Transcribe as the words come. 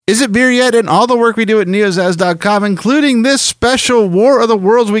Is It Beer Yet? And all the work we do at neozaz.com, including this special War of the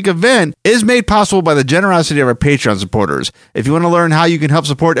Worlds Week event, is made possible by the generosity of our Patreon supporters. If you want to learn how you can help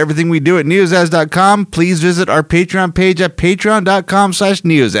support everything we do at neozaz.com, please visit our Patreon page at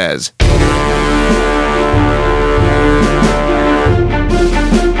patreon.com/neozaz.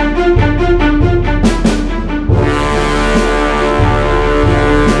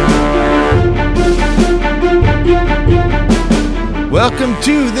 Welcome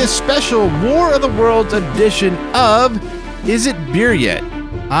to this special War of the Worlds edition of Is It Beer Yet?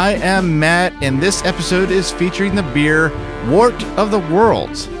 I am Matt, and this episode is featuring the beer Wort of the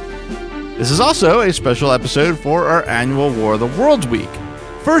Worlds. This is also a special episode for our annual War of the Worlds Week.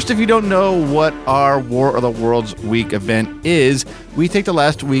 First, if you don't know what our War of the Worlds Week event is, we take the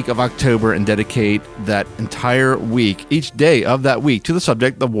last week of October and dedicate that entire week, each day of that week, to the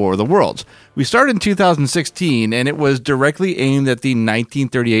subject, the War of the Worlds. We started in 2016, and it was directly aimed at the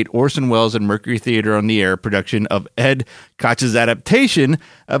 1938 Orson Welles and Mercury Theater on the Air production of Ed Koch's adaptation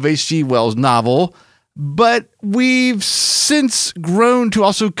of H.G. Wells' novel. But we've since grown to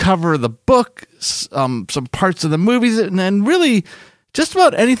also cover the book, some parts of the movies, and then really just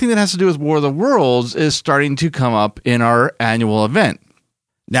about anything that has to do with War of the Worlds is starting to come up in our annual event.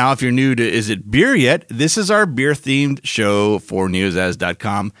 Now, if you're new to Is It Beer Yet? This is our beer-themed show for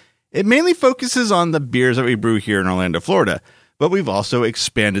neozaz.com. It mainly focuses on the beers that we brew here in Orlando, Florida, but we've also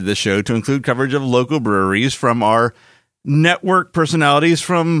expanded the show to include coverage of local breweries from our network personalities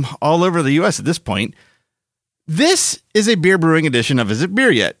from all over the U.S. at this point. This is a beer brewing edition of Is It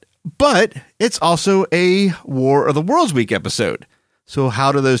Beer Yet? But it's also a War of the Worlds Week episode. So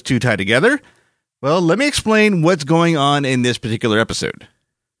how do those two tie together? Well, let me explain what's going on in this particular episode.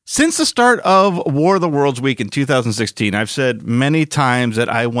 Since the start of War of the Worlds Week in 2016, I've said many times that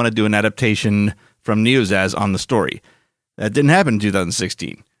I want to do an adaptation from Neozaz on the story. That didn't happen in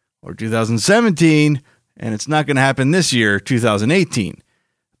 2016 or 2017, and it's not going to happen this year, 2018.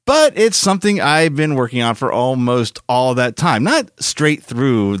 But it's something I've been working on for almost all that time. Not straight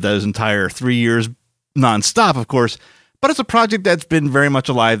through those entire 3 years nonstop, of course, but it's a project that's been very much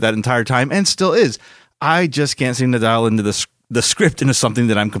alive that entire time and still is. I just can't seem to dial into the script into something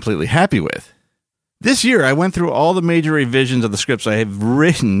that I'm completely happy with. This year, I went through all the major revisions of the scripts I have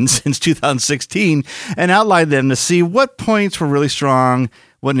written since 2016 and outlined them to see what points were really strong,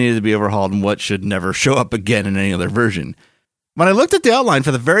 what needed to be overhauled, and what should never show up again in any other version. When I looked at the outline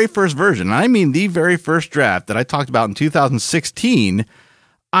for the very first version, and I mean the very first draft that I talked about in 2016,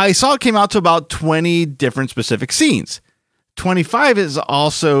 I saw it came out to about 20 different specific scenes. 25 is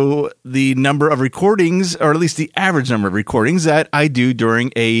also the number of recordings, or at least the average number of recordings that I do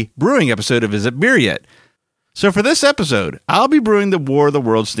during a brewing episode of Is It Beer Yet? So for this episode, I'll be brewing the War of the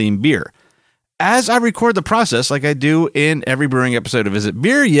Worlds themed beer. As I record the process, like I do in every brewing episode of Is It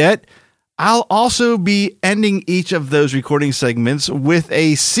Beer Yet?, I'll also be ending each of those recording segments with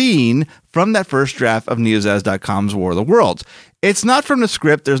a scene from that first draft of neozaz.com's War of the Worlds. It's not from the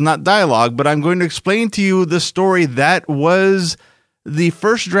script, there's not dialogue, but I'm going to explain to you the story that was the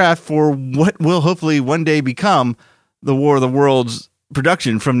first draft for what will hopefully one day become the War of the Worlds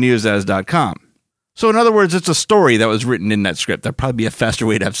production from neozaz.com. So in other words, it's a story that was written in that script. That'd probably be a faster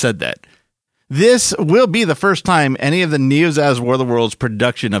way to have said that. This will be the first time any of the Neozaz War of the Worlds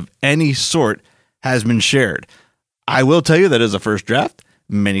production of any sort has been shared. I will tell you that as a first draft,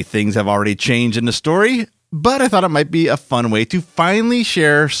 many things have already changed in the story, but I thought it might be a fun way to finally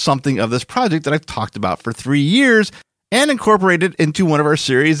share something of this project that I've talked about for 3 years and incorporate it into one of our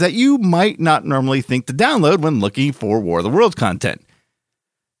series that you might not normally think to download when looking for War of the Worlds content.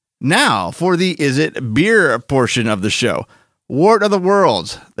 Now, for the Is It Beer portion of the show. Wort of the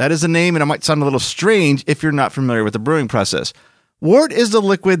Worlds. That is a name, and it might sound a little strange if you're not familiar with the brewing process. Wort is the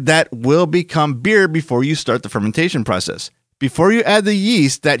liquid that will become beer before you start the fermentation process. Before you add the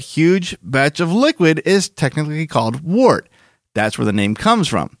yeast, that huge batch of liquid is technically called wort. That's where the name comes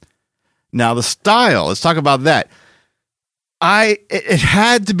from. Now, the style. Let's talk about that. It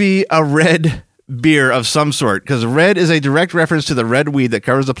had to be a red beer of some sort, because red is a direct reference to the red weed that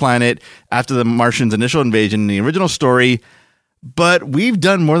covers the planet after the Martians' initial invasion in the original story. But we've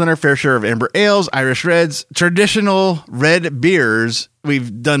done more than our fair share of amber ales, Irish reds, traditional red beers.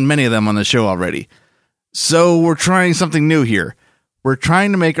 We've done many of them on the show already. So we're trying something new here. We're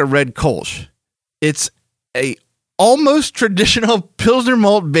trying to make a red Kolsch. It's a almost traditional Pilsner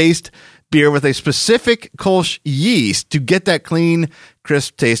malt based beer with a specific Kolsch yeast to get that clean,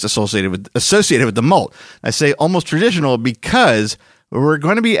 crisp taste associated with the malt. I say almost traditional because we're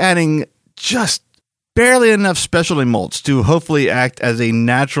going to be adding just barely enough specialty malts to hopefully act as a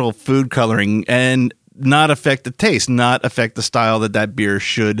natural food coloring and not affect the taste, not affect the style that beer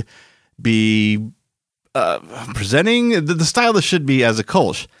should be presenting, the style that should be as a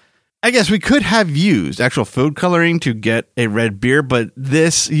Kolsch. I guess we could have used actual food coloring to get a red beer, but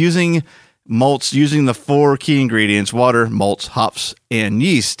this, using malts, using the 4 key ingredients, water, malts, hops, and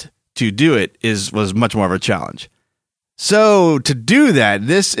yeast, to do it was much more of a challenge. So to do that,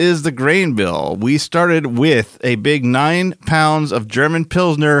 this is the grain bill. We started with a big 9 pounds of German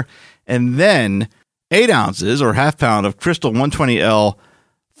Pilsner, and then 8 ounces or half pound of Crystal 120L,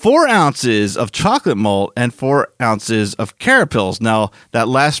 4 ounces of chocolate malt, and 4 ounces of Carapils. Now, that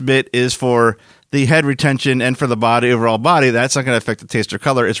last bit is for the head retention and for the overall body. That's not going to affect the taste or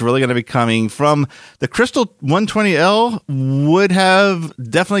color. It's really going to be coming from the Crystal 120L would have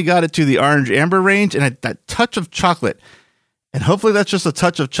definitely got it to the orange amber range, and that touch of chocolate, and hopefully that's just a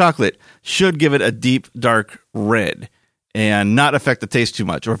touch of chocolate, should give it a deep, dark red and not affect the taste too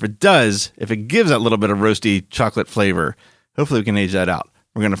much. Or if it does, if it gives that little bit of roasty chocolate flavor, hopefully we can age that out.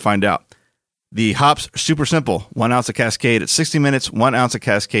 We're going to find out. The hops are super simple. 1 ounce of Cascade at 60 minutes, 1 ounce of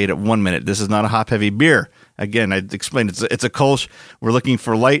Cascade at 1 minute. This is not a hop-heavy beer. Again, I explained it's a Kolsch. We're looking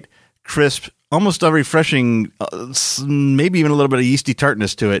for light, crisp, almost a refreshing, maybe even a little bit of yeasty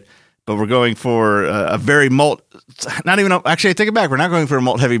tartness to it. But we're going for a very malt. Actually, I take it back. We're not going for a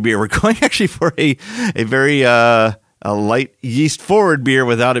malt-heavy beer. We're going actually for a very a light yeast-forward beer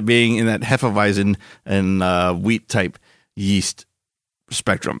without it being in that Hefeweizen and wheat-type yeast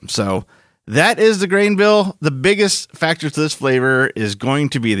spectrum. So that is the grain bill. The biggest factor to this flavor is going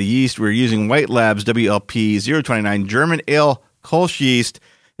to be the yeast. We're using White Labs WLP 029 German Ale Kolsch yeast.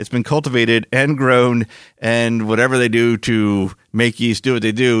 It's been cultivated and grown, and whatever they do to make yeast do what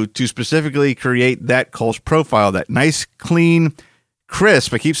they do to specifically create that Kolsch profile, that nice, clean,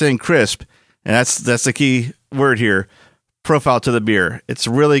 crisp. I keep saying crisp, and that's the key word here, profile to the beer. It's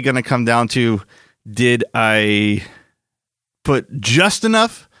really going to come down to, did I put just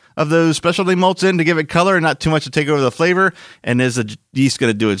enough of those specialty malts in to give it color and not too much to take over the flavor? And is the yeast going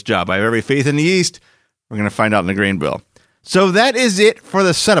to do its job? I have every faith in the yeast. We're going to find out in the grain bill. So that is it for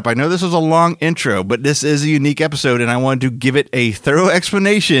the setup. I know this was a long intro, but this is a unique episode, and I wanted to give it a thorough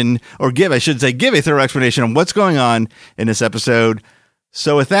explanation, or give a thorough explanation on what's going on in this episode.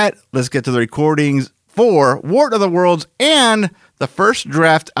 So with that, let's get to the recordings for Wort of the Worlds and the first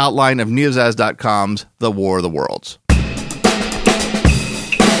draft outline of Neozaz.com's The War of the Worlds.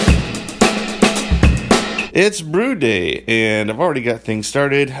 It's brew day, and I've already got things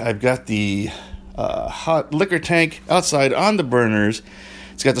started. I've got the hot liquor tank outside on the burners.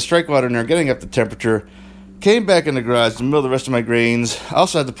 It's got the strike water in there, getting up the temperature. Came back in the garage to mill the rest of my grains.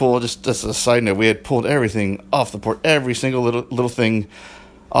 Outside the pool, just as a side note, we had pulled everything off the porch, every single little thing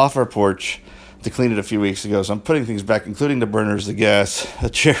off our porch to clean it a few weeks ago. So I'm putting things back, including the burners, the gas, a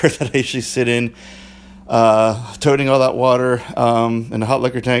chair that I usually sit in, toting all that water in the hot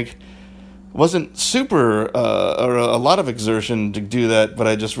liquor tank. Wasn't super, or a lot of exertion to do that, but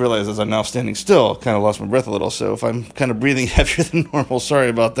I just realized as I'm now standing still, kind of lost my breath a little. So if I'm kind of breathing heavier than normal, sorry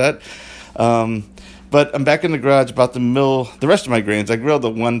about that. But I'm back in the garage about to mill the rest of my grains. I grilled the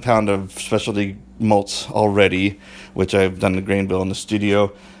 1 pound of specialty malts already, which I've done the grain bill in the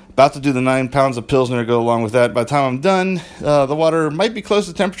studio. About to do the 9 pounds of Pilsner to go along with that. By the time I'm done, the water might be close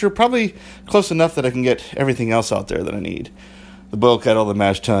to temperature, probably close enough that I can get everything else out there that I need. The boil kettle, the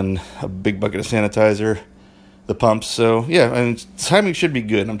mash tun, a big bucket of sanitizer, the pumps. So, yeah, timing should be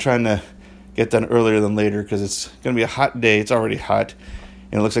good. I'm trying to get done earlier than later because it's going to be a hot day. It's already hot,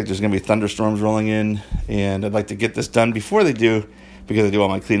 and it looks like there's going to be thunderstorms rolling in, and I'd like to get this done before they do because I do all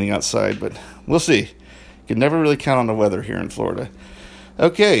my cleaning outside, but we'll see. You can never really count on the weather here in Florida.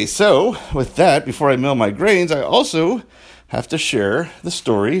 Okay, so with that, before I mill my grains, I also have to share the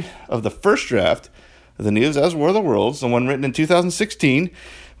story of the first draft the Neozaz War of the Worlds, the one written in 2016.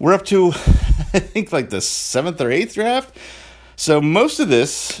 We're up to, I think, like the 7th or 8th draft. So most of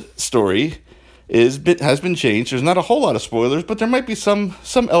this story has been changed. There's not a whole lot of spoilers, but there might be some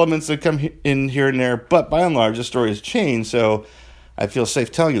elements that come in here and there. But by and large, the story has changed, so I feel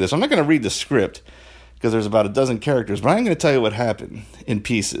safe telling you this. I'm not going to read the script because there's about a dozen characters, but I'm going to tell you what happened in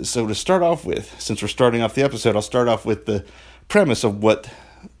pieces. So to start off with, since we're starting off the episode, I'll start off with the premise of what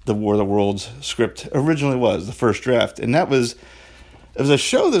the War of the Worlds script originally was, the first draft. And it was a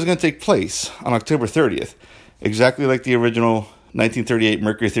show that was going to take place on October 30th, exactly like the original 1938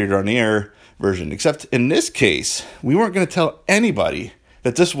 Mercury Theater on the Air version. Except in this case, we weren't going to tell anybody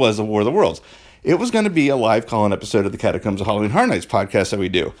that this was the War of the Worlds. It was going to be a live call-in episode of the Catacombs of Halloween Horror Nights podcast that we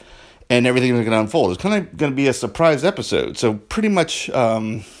do. And everything was going to unfold. It's kind of going to be a surprise episode. So pretty much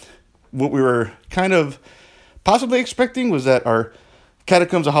what we were kind of possibly expecting was that our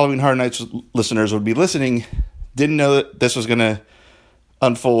Catacombs of Halloween Horror Nights listeners would be listening didn't know that this was going to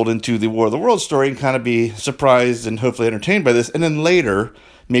unfold into the War of the Worlds story and kind of be surprised and hopefully entertained by this. And then later,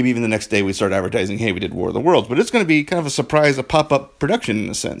 maybe even the next day, we start advertising, hey, we did War of the Worlds. But it's going to be kind of a surprise, a pop-up production in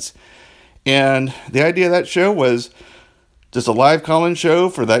a sense. And the idea of that show was just a live call-in show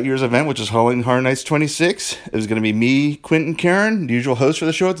for that year's event, which is Halloween Horror Nights 26. It was going to be me, Quentin, Karen, the usual host for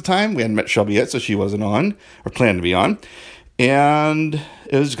the show at the time. We hadn't met Shelby yet, so she wasn't on, or planned to be on. And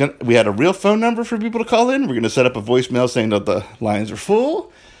we had a real phone number for people to call in. We're going to set up a voicemail saying that the lines are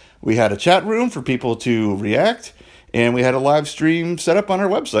full. We had a chat room for people to react. And we had a live stream set up on our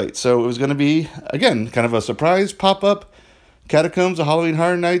website. So it was going to be, again, kind of a surprise pop-up Catacombs of Halloween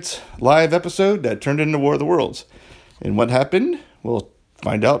Horror Nights live episode that turned into War of the Worlds. And what happened? We'll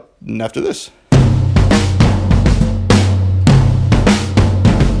find out after this.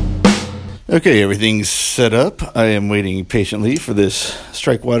 Okay, everything's set up. I am waiting patiently for this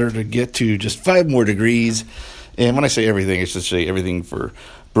strike water to get to just 5 more degrees. And when I say everything, it's just say everything for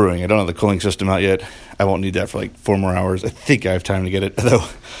brewing. I don't have the cooling system out yet. I won't need that for like 4 more hours. I think I have time to get it, although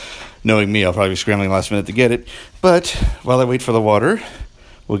knowing me, I'll probably be scrambling last minute to get it. But while I wait for the water,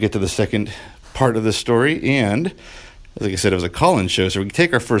 we'll get to the second part of the story. And like I said, it was a call-in show, so we can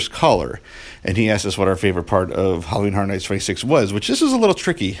take our first caller, and he asked us what our favorite part of Halloween Horror Nights 26 was, which this was a little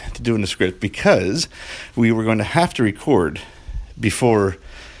tricky to do in the script because we were going to have to record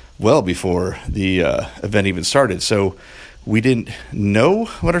well before the event even started. So we didn't know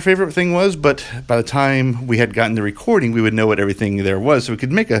what our favorite thing was, but by the time we had gotten the recording, we would know what everything there was, so we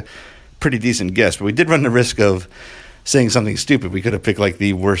could make a pretty decent guess. But we did run the risk of saying something stupid. We could have picked like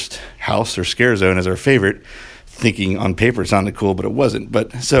the worst house or scare zone as our favorite, thinking on paper it sounded cool, but it wasn't.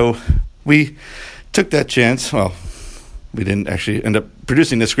 But so we took that chance. Well, we didn't actually end up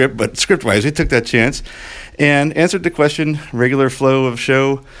producing the script, but script-wise, we took that chance and answered the question, regular flow of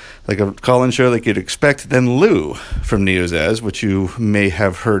show, like a call-in show like you'd expect. Then Lou from Neozaz, which you may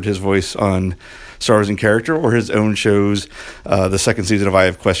have heard his voice on Star Wars in Character or his own shows, the second season of I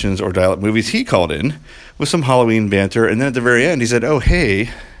Have Questions or Dial-Up Movies, he called in with some Halloween banter. And then at the very end, he said, oh,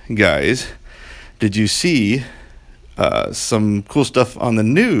 hey, guys, did you see some cool stuff on the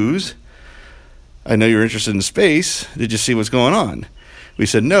news? I know you're interested in space. Did you see what's going on? We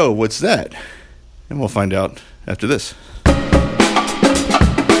said, no, what's that? And we'll find out after this.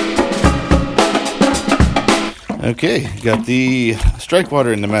 Okay, got the strike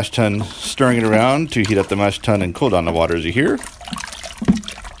water in the mash tun, stirring it around to heat up the mash tun and cool down the water, as you hear.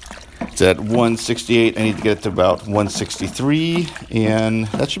 It's at 168. I need to get it to about 163, and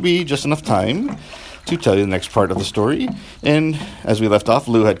that should be just enough time to tell you the next part of the story. And as we left off,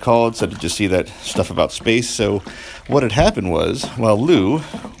 Lou had called, said, did you see that stuff about space? So what had happened was, while Lou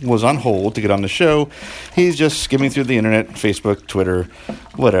was on hold to get on the show, he's just skimming through the internet, Facebook, Twitter,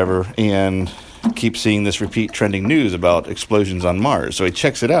 whatever, and keeps seeing this repeat trending news about explosions on Mars. So he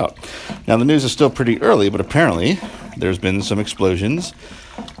checks it out. Now, the news is still pretty early, but apparently there's been some explosions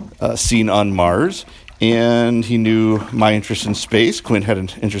seen on Mars. And he knew my interest in space. Quint had an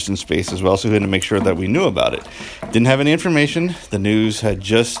interest in space as well, so he had to make sure that we knew about it. Didn't have any information. The news had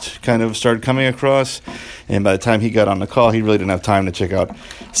just kind of started coming across, and by the time he got on the call, he really didn't have time to check out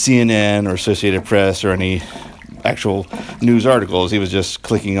CNN or Associated Press or any actual news articles. He was just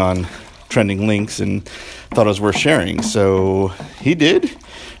clicking on trending links and thought it was worth sharing. So he did.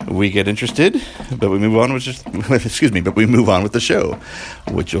 We get interested, but we move on with we move on with the show,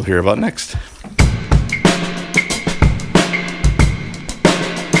 which you'll hear about next.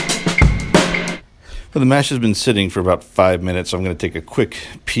 Well, the mash has been sitting for about 5 minutes, so I'm going to take a quick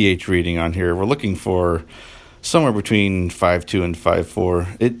pH reading on here. We're looking for somewhere between 5.2 and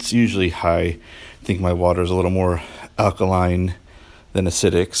 5.4. It's usually high. I think my water is a little more alkaline than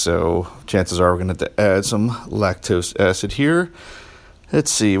acidic, so chances are we're going to have to add some lactose acid here.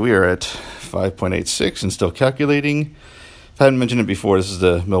 Let's see, we are at 5.86 and still calculating. If I hadn't mentioned it before, this is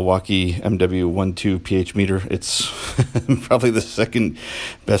the Milwaukee MW12 pH meter. It's probably the second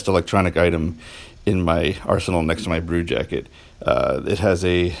best electronic item in my arsenal next to my brew jacket. It has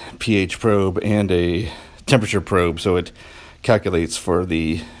a pH probe and a temperature probe, so it calculates for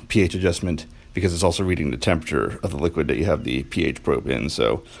the pH adjustment because it's also reading the temperature of the liquid that you have the pH probe in.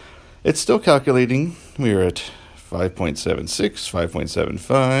 So it's still calculating. We are at 5.76,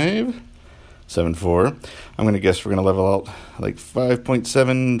 5.75, 7.4. I'm going to guess we're going to level out like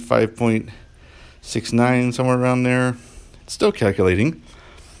 5.7, 5.69, somewhere around there. It's still calculating.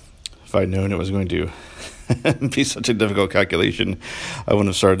 If I'd known it was going to be such a difficult calculation, I wouldn't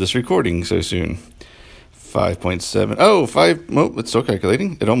have started this recording so soon. 5.7. Oh, 5. Well, it's still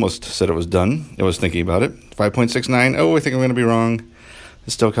calculating. It almost said it was done. It was thinking about it. 5.69. Oh, I think I'm going to be wrong.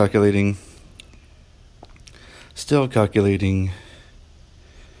 Still calculating.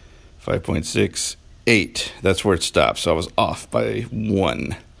 5.68. That's where it stops. So I was off by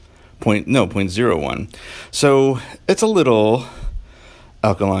 0.01. So it's a little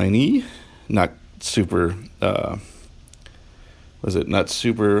alkaline-y, not super, not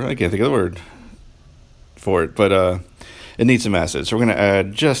super, I can't think of the word for it, but it needs some acid. So we're going to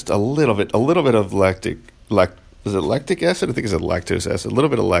add just a little bit of lactic acid? I think it's lactose acid. A little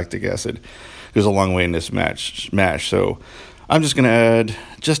bit of lactic acid goes a long way in this mash. So I'm just going to add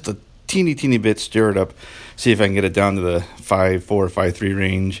just a teeny bit, stir it up, see if I can get it down to the 5.4, 5.3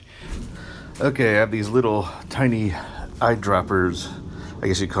 range. Okay, I have these little tiny eyedroppers, I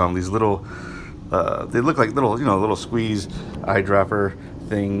guess you'd call them. These little, they look like little squeeze eyedropper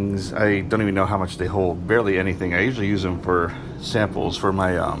things. I don't even know how much they hold, barely anything. I usually use them for samples for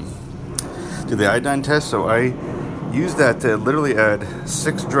my, do the iodine test, so I use that to literally add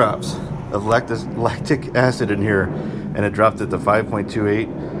 6 drops of lactic acid in here, and it dropped it to 5.28.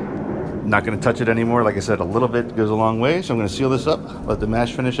 Not going to touch it anymore. Like I said, a little bit goes a long way, so I'm going to seal this up, let the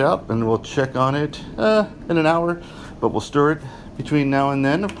mash finish out, and we'll check on it in an hour, but we'll stir it between now and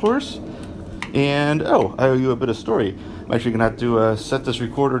then, of course. And, I owe you a bit of story. I'm actually going to have to set this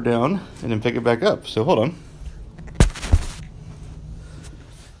recorder down and then pick it back up, so hold on.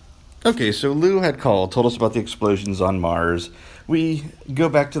 Okay, so Lou had called, told us about the explosions on Mars. We go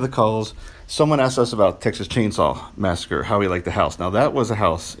back to the calls. Someone asked us about Texas Chainsaw Massacre, how we liked the house. Now, that was a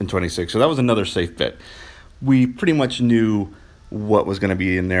house in 26, so that was another safe bet. We pretty much knew what was going to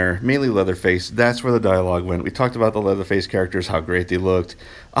be in there, mainly Leatherface. That's where the dialogue went. We talked about the Leatherface characters, how great they looked.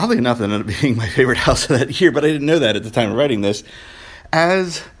 Oddly enough, it ended up being my favorite house of that year, but I didn't know that at the time of writing this.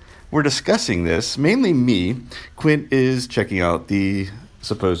 As we're discussing this, mainly me, Quint is checking out the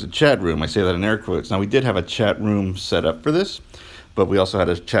supposed chat room. I say that in air quotes. Now, we did have a chat room set up for this, but we also had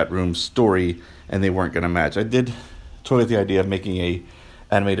a chat room story, and they weren't going to match. I did toy with the idea of making a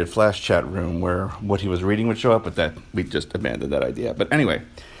animated flash chat room where what he was reading would show up, but that we just abandoned that idea. But anyway,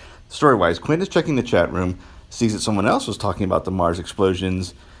 story-wise, Quint is checking the chat room, sees that someone else was talking about the Mars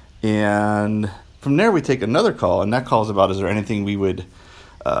explosions, and from there we take another call, and that call is about, is there anything we would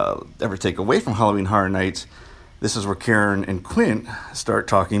ever take away from Halloween Horror Nights? This is where Karen and Quint start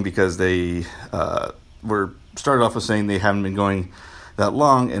talking because they were started off with saying they haven't been going that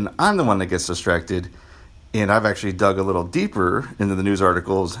long, and I'm the one that gets distracted. And I've actually dug a little deeper into the news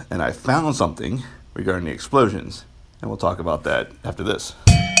articles, and I found something regarding the explosions. And we'll talk about that after this.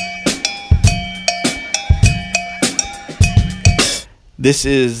 This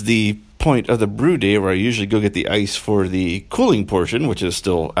is the point of the brew day where I usually go get the ice for the cooling portion, which is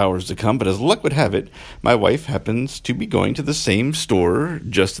still hours to come. But as luck would have it, my wife happens to be going to the same store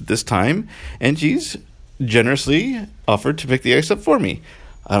just at this time, and she's generously offered to pick the ice up for me.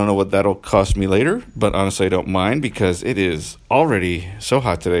 I don't know what that'll cost me later, but honestly I don't mind because it is already so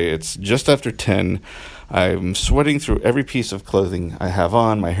hot today. It's just after 10. I'm sweating through every piece of clothing I have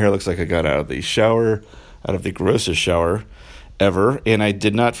on. My hair looks like I got out of the shower, out of the grossest shower ever, and I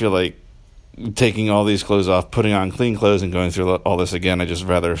did not feel like taking all these clothes off, putting on clean clothes, and going through all this again. I just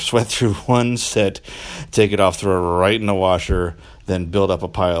rather sweat through one set, take it off, throw it right in the washer, then build up a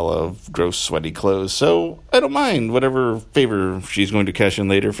pile of gross, sweaty clothes. So I don't mind whatever favor she's going to cash in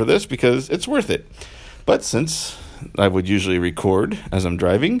later for this because it's worth it. But since I would usually record as I'm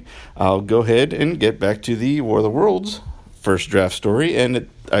driving, I'll go ahead and get back to the War of the Worlds first draft story. And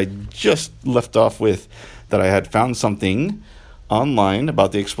I just left off with that I had found something online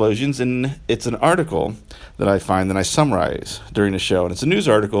about the explosions, and it's an article that I find that I summarize during the show. And it's a news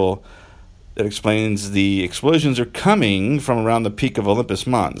article that explains the explosions are coming from around the peak of Olympus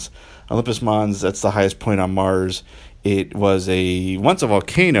Mons. Olympus Mons, that's the highest point on Mars. It was once a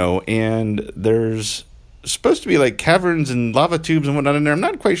volcano, and there's supposed to be like caverns and lava tubes and whatnot in there. I'm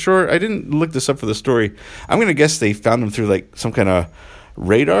not quite sure. I didn't look this up for the story. I'm going to guess they found them through like some kind of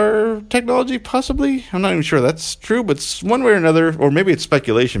radar technology, possibly. I'm not even sure that's true, but it's one way or another, or maybe it's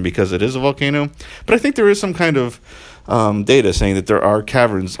speculation because it is a volcano. But I think there is some kind of data saying that there are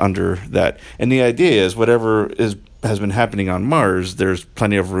caverns under that. And the idea is whatever has been happening on Mars, there's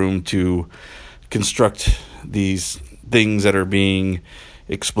plenty of room to construct these things that are being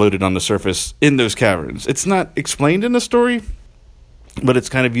exploded on the surface in those caverns. It's not explained in the story, but it's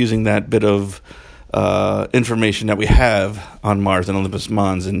kind of using that bit of information that we have on Mars and Olympus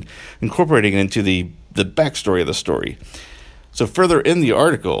Mons and incorporating it into the backstory of the story. So further in the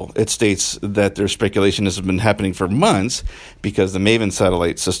article, it states that there's speculation this has been happening for months because the MAVEN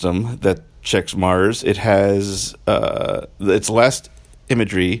satellite system that checks Mars, it has its last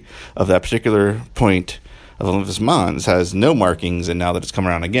imagery of that particular point of Olympus Mons has no markings, and now that it's come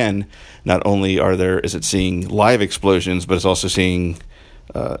around again, not only is it seeing live explosions, but it's also seeing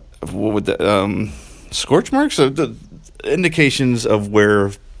scorch marks, so the indications of where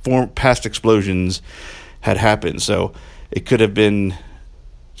past explosions had happened. So it could have been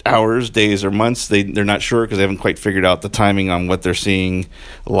hours, days, or months. They're not sure because they haven't quite figured out the timing on what they're seeing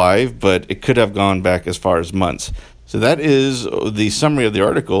live, but it could have gone back as far as months. So that is the summary of the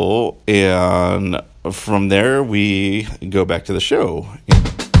article, and from there we go back to the show.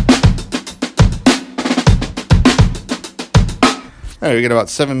 All right, we got about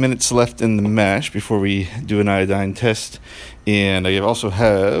 7 minutes left in the mash before we do an iodine test. And I also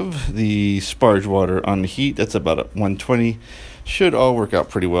have the sparge water on the heat. That's about 120. Should all work out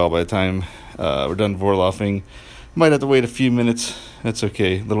pretty well by the time we're done vorloffing. Might have to wait a few minutes. That's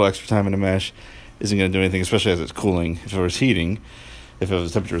okay. A little extra time in the mash isn't going to do anything, especially as it's cooling. If it was heating, if the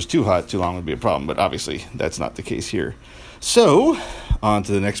temperature was too hot, too long would be a problem. But obviously, that's not the case here. So, on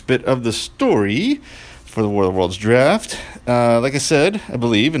to the next bit of the story for the War of the Worlds draft. Like I said, I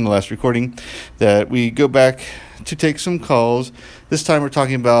believe in the last recording that we go back to take some calls. This time we're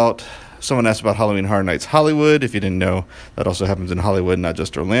talking about, someone asked about Halloween Horror Nights Hollywood. If you didn't know, that also happens in Hollywood, not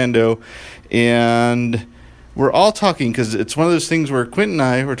just Orlando. And we're all talking, because it's one of those things where Quint and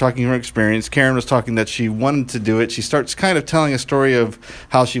I were talking from experience. Karen was talking that she wanted to do it. She starts kind of telling a story of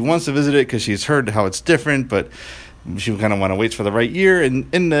how she wants to visit it because she's heard how it's different, but she kind of want to wait for the right year.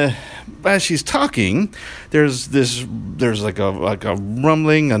 And as she's talking, there's like a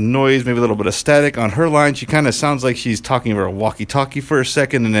rumbling, a noise, maybe a little bit of static on her line. She kind of sounds like she's talking over a walkie-talkie for a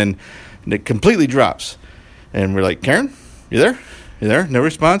second, and then it completely drops. And we're like, Karen, you there? You there? No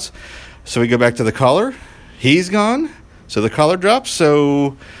response. So we go back to the caller. He's gone. So the caller drops.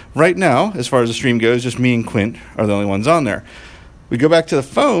 So right now, as far as the stream goes, just me and Quint are the only ones on there. We go back to the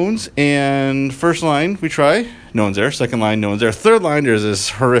phones, and first line, we try. No one's there. Second line, no one's there. Third line, there's this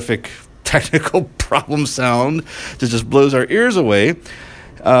horrific technical problem sound that just blows our ears away.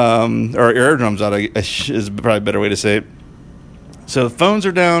 Or our eardrums out, is probably a better way to say it. So the phones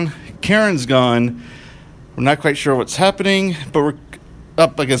are down. Karen's gone. We're not quite sure what's happening, but we're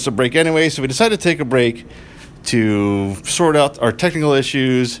up against a break anyway. So we decided to take a break to sort out our technical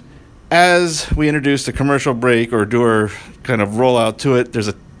issues. As we introduce the commercial break or do our kind of rollout to it,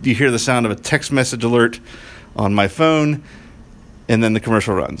 you hear the sound of a text message alert on my phone, and then the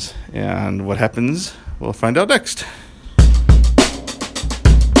commercial runs. And what happens, we'll find out next.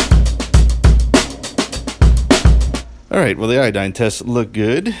 All right, well, the iodine tests look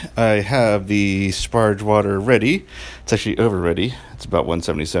good. I have the sparge water ready. It's actually over ready. It's about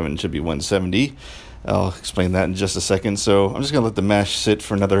 177. It should be 170. I'll explain that in just a second. So I'm just going to let the mash sit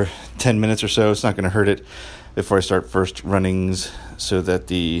for another 10 minutes or so. It's not going to hurt it before I start first runnings so that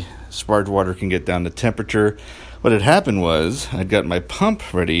the sparge water can get down to temperature. What had happened was I'd got my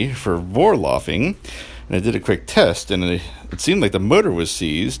pump ready for vorloffing, and I did a quick test, and it seemed like the motor was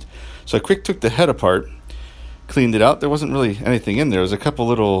seized. So I quick took the head apart, cleaned it out. There wasn't really anything in there. There was a couple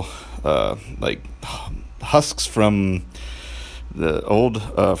little husks from the old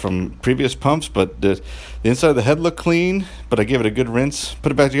from previous pumps, but the inside of the head looked clean, but I gave it a good rinse,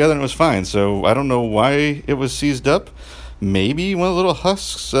 put it back together, and it was fine. So I don't know why it was seized up. Maybe one of the little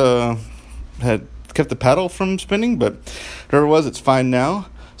husks had kept the paddle from spinning, but whatever it was, it's fine now.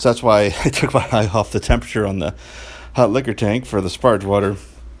 So that's why I took my eye off the temperature on the hot liquor tank for the sparge water.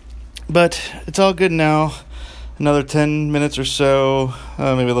 But it's all good now. Another 10 minutes or so,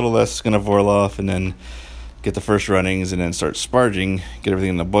 maybe a little less, going to boil off, and then get the first runnings, and then start sparging, get everything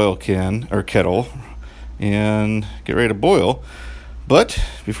in the boil can or kettle, and get ready to boil. But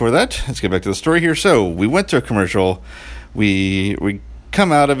before that, let's get back to the story here. So we went to a commercial. We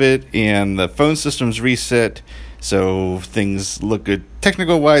come out of it, and the phone system's reset, so things look good.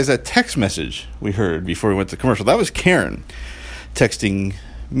 Technical-wise, that text message we heard before we went to commercial, that was Karen texting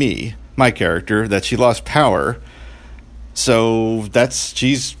me, my character, that she lost power. So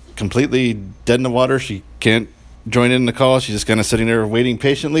she's completely dead in the water. She can't join in the call. She's just kind of sitting there waiting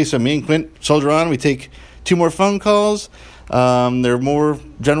patiently. So me and Quint soldier on. We take 2 more phone calls. There are more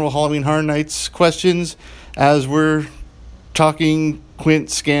general Halloween Horror Nights questions. As we're talking, Quint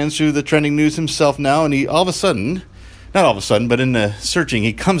scans through the trending news himself now, and he not all of a sudden, but in the searching,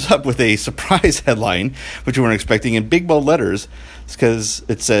 he comes up with a surprise headline, which we weren't expecting, in big bold letters, because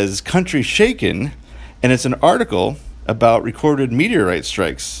it says, "Country Shaken," and it's an article about recorded meteorite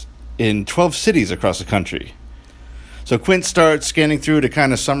strikes in 12 cities across the country. So Quint starts scanning through to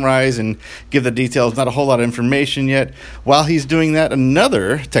kind of summarize and give the details. Not a whole lot of information yet. While he's doing that,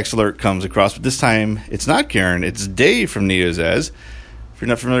 another text alert comes across, but this time it's not Karen, it's Dave from Neozaz If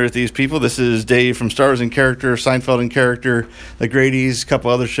you're not familiar with these people, this is Dave from Star Wars in character, Seinfeld in character, The Grady's, a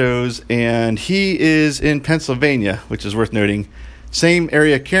couple other shows, and he is in Pennsylvania, which is worth noting. Same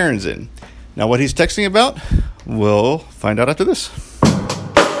area Karen's in. Now, what he's texting about, we'll find out after this.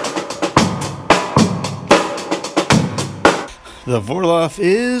 The Vorloff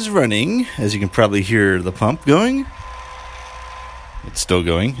is running, as you can probably hear the pump going. It's still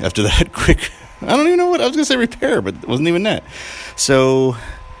going after that quick, I don't even know what, I was going to say repair, but it wasn't even that. So,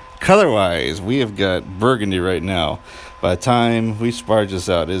 color-wise, we have got burgundy right now. By the time we sparge this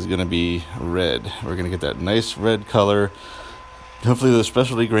out, it is going to be red. We're going to get that nice red color. Hopefully those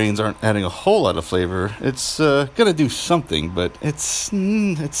specialty grains aren't adding a whole lot of flavor. It's going to do something, but it's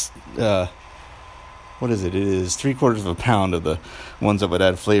what is it? It is 3/4 of a pound of the ones that would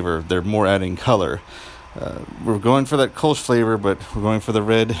add flavor. They're more adding color. We're going for that Kolsch flavor, but we're going for the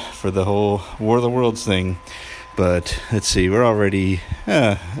red for the whole War of the Worlds thing. But let's see, we're already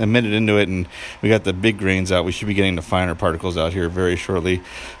a minute into it, and we got the big grains out. We should be getting the finer particles out here very shortly.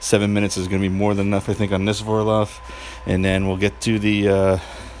 7 minutes is going to be more than enough, I think, on this Vorloff. And then we'll get to the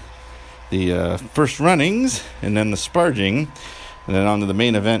first runnings, and then the sparging, and then on to the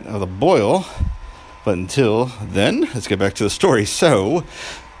main event of the boil. But until then, let's get back to the story. So,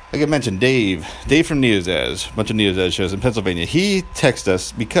 like I mentioned, Dave from Neozaz, a bunch of Neozaz shows in Pennsylvania. He texted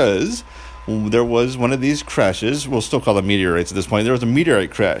us because there was one of these crashes. We'll still call them meteorites at this point. There was a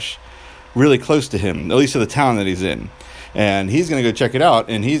meteorite crash really close to him, at least to the town that he's in. And he's going to go check it out,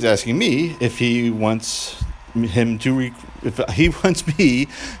 and he's asking me if he wants me to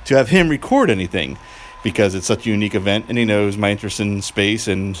have him record anything, because it's such a unique event, and he knows my interest in space,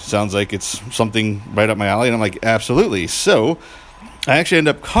 and sounds like it's something right up my alley. And I'm like, absolutely. So I actually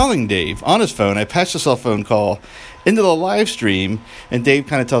ended up calling Dave on his phone. I patched a cell phone call into the live stream, and Dave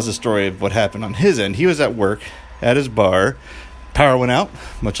kind of tells the story of what happened on his end. He was at work at his bar. Power went out,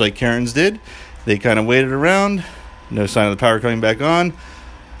 much like Karen's did. They kind of waited around. No sign of the power coming back on.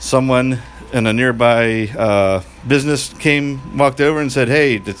 Someone in a nearby business walked over and said,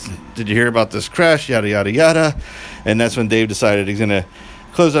 hey, did you hear about this crash? Yada, yada, yada. And that's when Dave decided he's going to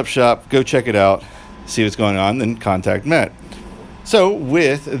close up shop, go check it out, see what's going on, then contact Matt. So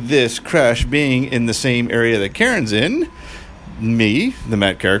with this crash being in the same area that Karen's in, me, the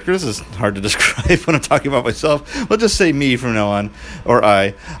Matt character, this is hard to describe when I'm talking about myself. We'll just say me from now on, or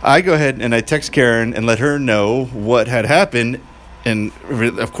I go ahead and I text Karen and let her know what had happened, and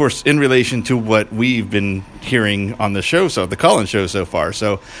of course in relation to what we've been hearing on the show, the call-in show so far.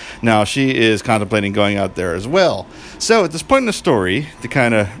 So now she is contemplating going out there as well. So at this point in the story, to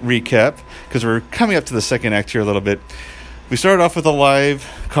kind of recap, because we're coming up to the second act here a little bit, we started off with a live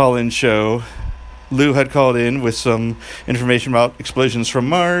call-in show. Lou had called in with some information about explosions from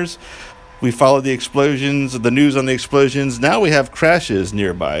Mars. We followed the explosions, the news on the explosions. Now we have crashes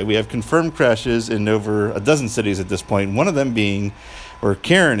nearby. We have confirmed crashes in over a dozen cities at this point, one of them being where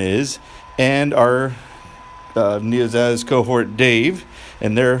Karen is, and our Neozaz cohort Dave,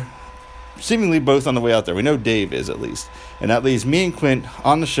 and they're seemingly both on the way out there. We know Dave is, at least. And that leaves me and Quint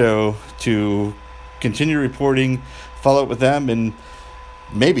on the show to continue reporting, follow up with them, and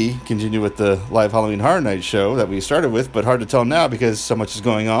maybe continue with the live Halloween Horror Night show that we started with, but hard to tell now because so much is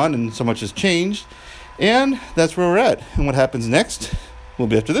going on and so much has changed. And that's where we're at. And what happens next will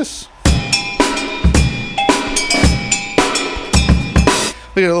be after this.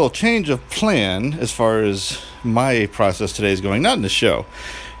 We got a little change of plan as far as my process today is going. Not in the show.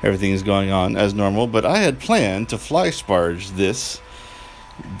 Everything is going on as normal, but I had planned to fly sparge this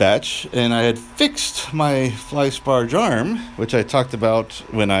batch, and I had fixed my fly sparge arm, which I talked about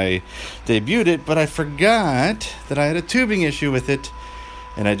when I debuted it, but I forgot that I had a tubing issue with it,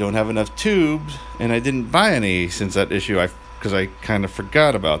 and I don't have enough tubes, and I didn't buy any since that issue, because I kind of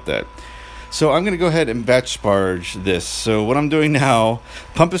forgot about that. So I'm going to go ahead and batch sparge this. So what I'm doing now,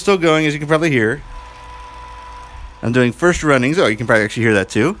 pump is still going, as you can probably hear. I'm doing first runnings. Oh, you can probably actually hear that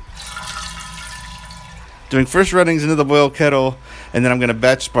too. Doing first runnings into the boil kettle, and then I'm going to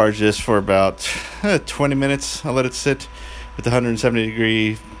batch sparge this for about 20 minutes. I'll let it sit with the 170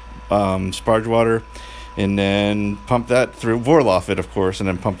 degree sparge water, and then pump that through, Vorloff it, of course, and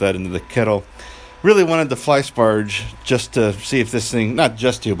then pump that into the kettle. Really wanted to fly sparge just to see if this thing, not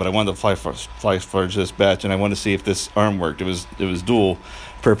just to, but I wanted to fly sparge this batch, and I wanted to see if this arm worked. It was dual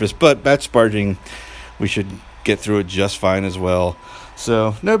purpose, but batch sparging, we should get through it just fine as well.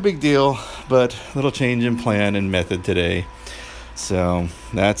 So no big deal, but a little change in plan and method today. So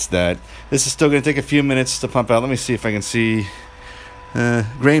that's that. This is still going to take a few minutes to pump out. Let me see if I can see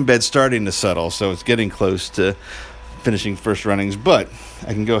grain bed starting to settle, so it's getting close to finishing first runnings, but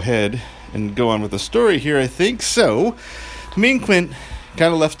I can go ahead and go on with the story here, I think. So me and Quint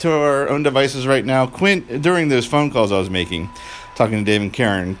kind of left to our own devices right now. Quint, during those phone calls I was making, talking to Dave and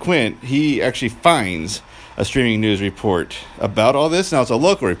Karen, Quint, he actually finds a streaming news report about all this. Now, it's a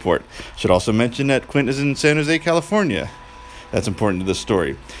local report. Should also mention that Quint is in San Jose, California. That's important to this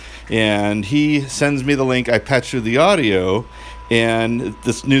story. And he sends me the link. I patch through the audio. And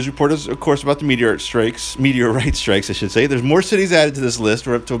this news report is, of course, about the meteorite strikes, I should say. There's more cities added to this list.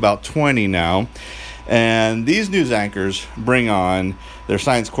 We're up to about 20 now. And these news anchors bring on their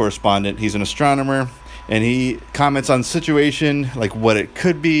science correspondent. He's an astronomer. And he comments on the situation, like what it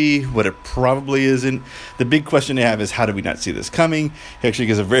could be, what it probably isn't. The big question they have is, how did we not see this coming? He actually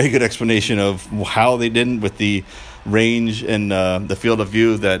gives a very good explanation of how they didn't, with the range and the field of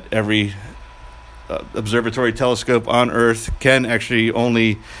view that every observatory telescope on Earth can actually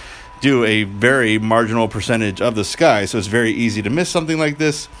only do a very marginal percentage of the sky. So it's very easy to miss something like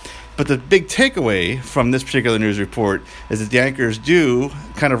this. But the big takeaway from this particular news report is that the anchors do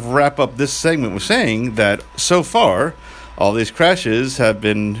kind of wrap up this segment with saying that so far, all these crashes have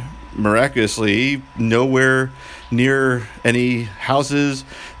been miraculously nowhere near any houses,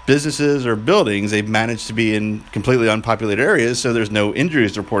 businesses, or buildings. They've managed to be in completely unpopulated areas, so there's no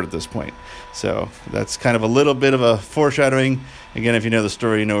injuries to report at this point. So that's kind of a little bit of a foreshadowing. Again, if you know the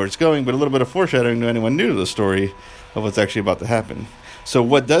story, you know where it's going, but a little bit of foreshadowing to anyone new to the story of what's actually about to happen. So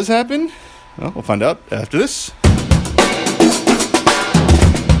what does happen? Well, we'll find out after this.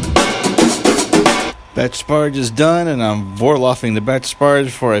 Batch sparge is done, and I'm vorloffing the batch sparge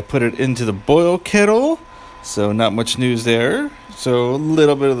before I put it into the boil kettle. So not much news there. So a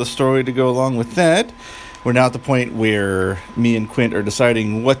little bit of the story to go along with that. We're now at the point where me and Quint are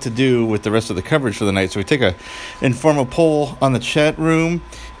deciding what to do with the rest of the coverage for the night. So we take a informal poll on the chat room,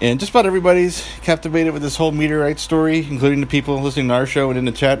 and just about everybody's captivated with this whole meteorite story, including the people listening to our show and in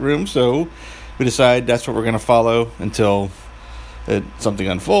the chat room. So we decide that's what we're going to follow until something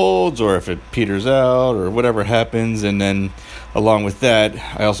unfolds, or if it peters out, or whatever happens. And then along with that,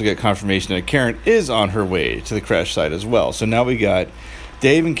 I also get confirmation that Karen is on her way to the crash site as well. So now we got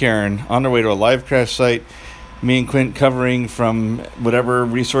Dave and Karen on their way to a live crash site. Me and Quint covering from whatever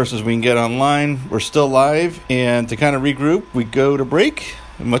resources we can get online. We're still live, and to kind of regroup, we go to break,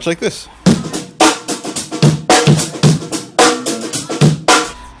 much like this.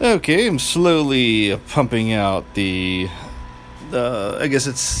 Okay, I'm slowly pumping out the I guess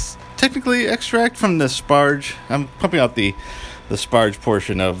it's technically extract from the sparge. I'm pumping out the sparge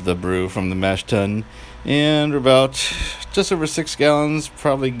portion of the brew from the mash tun. And we're about just over 6 gallons,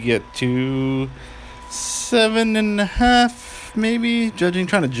 probably get to 7.5, maybe, trying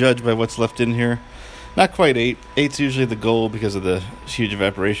to judge by what's left in here. Not quite 8. 8's usually the goal because of the huge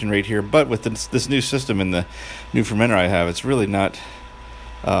evaporation rate here. But with this new system and the new fermenter I have, it's really not.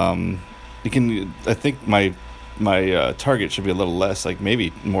 I think my target should be a little less, like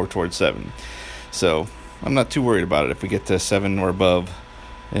maybe more towards 7. So I'm not too worried about it if we get to 7 or above.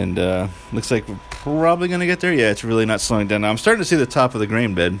 And looks like we're probably going to get there. Yeah, it's really not slowing down now. I'm starting to see the top of the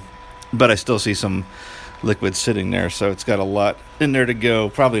grain bed, but I still see some liquid sitting there. So it's got a lot in there to go,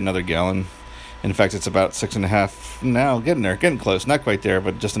 probably another gallon. In fact, it's about 6.5 now, getting close. Not quite there,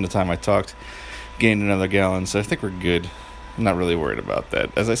 but just in the time I talked, gained another gallon. So I think we're good. I'm not really worried about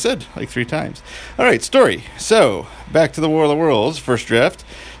that, as I said, like 3 times. All right, story. So back to the War of the Worlds, first draft.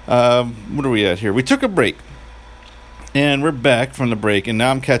 What are we at here? We took a break. And we're back from the break, and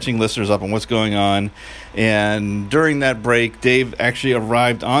now I'm catching listeners up on what's going on. And during that break, Dave actually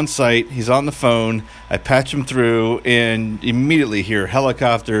arrived on site. He's on the phone. I patch him through, and immediately hear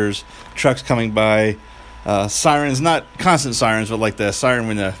helicopters, trucks coming by, sirens, not constant sirens, but like the siren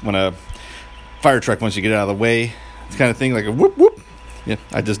when a fire truck wants you to get out of the way. It's kind of thing, like a whoop, whoop. Yeah,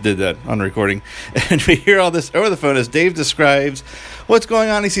 I just did that on the recording. And we hear all this over the phone as Dave describes what's going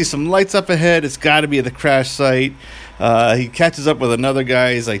on. He sees some lights up ahead. It's got to be at the crash site. He catches up with another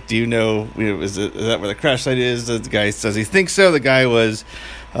guy. He's like, do you know is that where the crash site is? The guy says he thinks so. The guy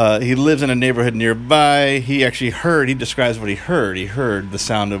he lives in a neighborhood nearby. He describes what he heard. He heard the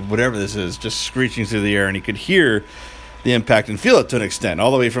sound of whatever this is just screeching through the air, and he could hear the impact and feel it to an extent,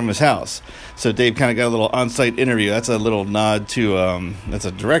 all the way from his house. So Dave kind of got a little on-site interview. That's a little nod to, that's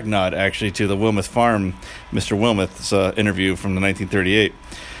a direct nod, actually, to the Wilmoth Farm, Mr. Wilmoth's interview from the 1938.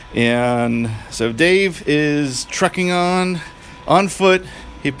 And so Dave is trucking on foot.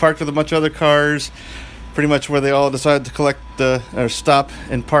 He parked with a bunch of other cars, pretty much where they all decided to stop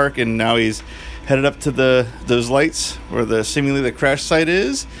and park, and now he's headed up to those lights where seemingly the crash site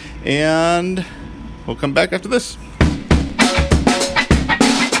is, and we'll come back after this.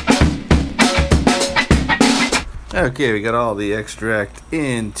 Okay, we got all the extract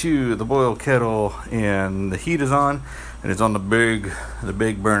into the boil kettle, and the heat is on, and it's on the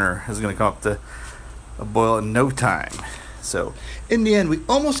big burner. It's going to come up to a boil in no time. So, in the end, we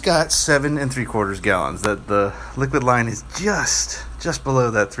almost got 7 3/4 gallons. That the liquid line is just below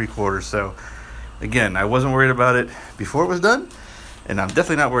that 3/4. So, again, I wasn't worried about it before it was done, and I'm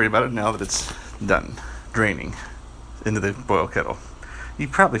definitely not worried about it now that it's done draining into the boil kettle. You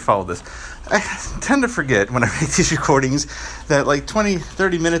probably followed this. I tend to forget when I make these recordings that like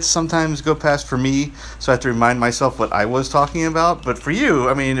 20-30 minutes sometimes go past for me, so I have to remind myself what I was talking about. But for you,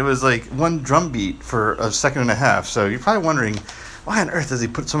 I mean, it was like one drum beat for a second and a half, so you're probably wondering, why on earth does he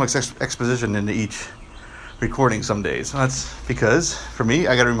put so much exposition into each recording some days? Well, that's because, for me,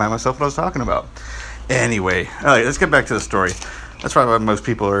 I got to remind myself what I was talking about. Anyway, all right, let's get back to the story. That's probably why most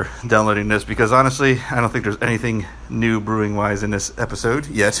people are downloading this, because honestly, I don't think there's anything new brewing-wise in this episode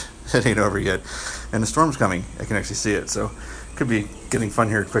yet. It ain't over yet. And the storm's coming. I can actually see it, so could be getting fun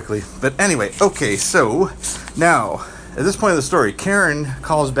here quickly. But anyway, okay, so now, at this point of the story, Karen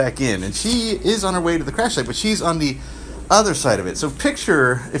calls back in, and she is on her way to the crash site, but she's on the other side of it. So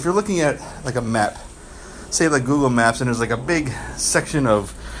picture, if you're looking at like a map, say like Google Maps, and there's like a big section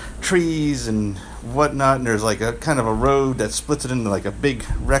of trees and whatnot, and there's like a kind of a road that splits it into like a big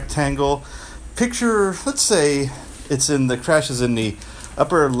rectangle. Picture, let's say it's in the crash is in the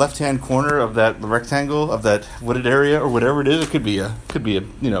upper left-hand corner of that rectangle of that wooded area or whatever it is. It could be a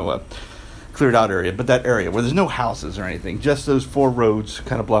a cleared out area, but that area where there's no houses or anything, just those 4 roads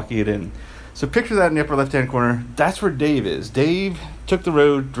kind of blocking it in. So picture that in the upper left-hand corner. That's where Dave is. Dave took the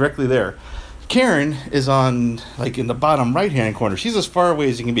road directly there. Karen is on, like, in the bottom right-hand corner. She's as far away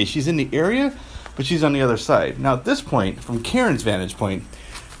as you can be. She's in the area, but she's on the other side. Now, at this point, from Karen's vantage point,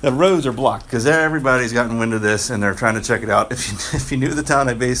 the roads are blocked because everybody's gotten wind of this, and they're trying to check it out. If you knew the town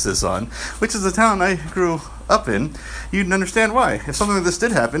I based this on, which is the town I grew up in, you'd understand why. If something like this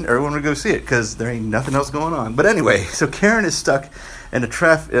did happen, everyone would go see it because there ain't nothing else going on. But anyway, so Karen is stuck in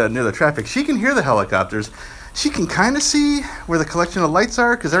the near the traffic. She can hear the helicopters. She can kind of see where the collection of lights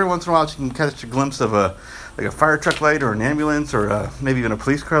are, because every once in a while she can catch a glimpse of a fire truck light or an ambulance or maybe even a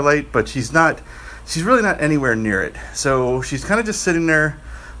police car light, but she's really not anywhere near it. So she's kind of just sitting there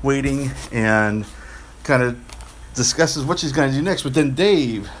waiting and kind of discusses what she's going to do next. But then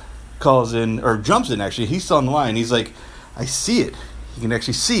Dave calls in, or jumps in actually. He's still on the line. He's like, I see it. You can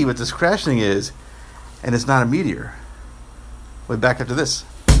actually see what this crash thing is, and it's not a meteor. We'll be back after this.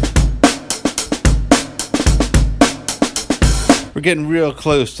 We're getting real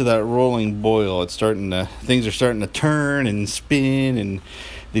close to that rolling boil. Things are starting to turn and spin, and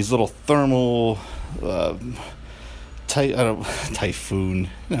these little thermal typhoon.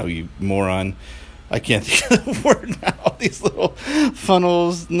 No, you moron. I can't think of the word now. These little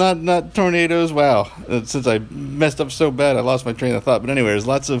funnels, not tornadoes. Wow. Since I messed up so bad, I lost my train of thought. But anyway, there's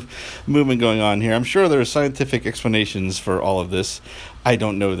lots of movement going on here. I'm sure there are scientific explanations for all of this. I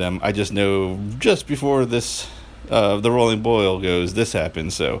don't know them. I just know just before this the rolling boil goes, this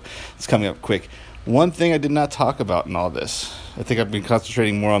happens, so it's coming up quick. One thing I did not talk about in all this, I think I've been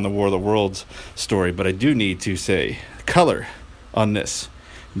concentrating more on the War of the Worlds story, but I do need to say, color on this,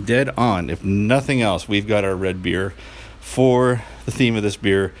 dead on. If nothing else, we've got our red beer for the theme of this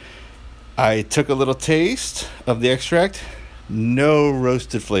beer. I took a little taste of the extract, no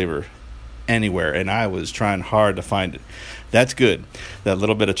roasted flavor anywhere, and I was trying hard to find it. That's good. That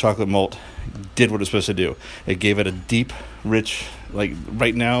little bit of chocolate malt did what it's supposed to do. It gave it a deep, rich, like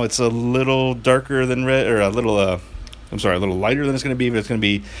right now it's a little darker than red, or a little lighter than it's going to be, but it's going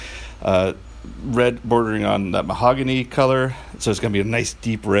to be red bordering on that mahogany color. So it's going to be a nice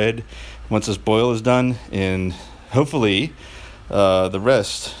deep red once this boil is done, and hopefully the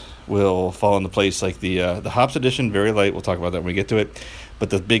rest will fall into place. Like the hops addition, very light. We'll talk about that when we get to it. But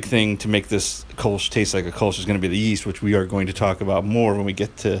the big thing to make this Kolsch taste like a Kolsch is going to be the yeast, which we are going to talk about more when we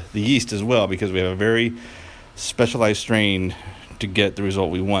get to the yeast as well, because we have a very specialized strain to get the result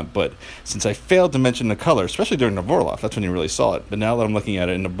we want. But since I failed to mention the color, especially during the Vorloff, that's when you really saw it. But now that I'm looking at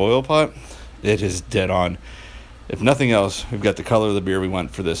it in the boil pot, it is dead on. If nothing else, we've got the color of the beer we want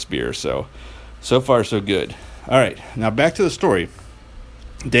for this beer. So far, so good. All right, now back to the story.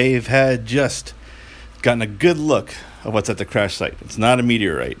 Dave had just gotten a good look of what's at the crash site. It's not a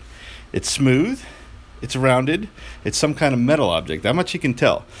meteorite. It's smooth. It's rounded. It's some kind of metal object. That much you can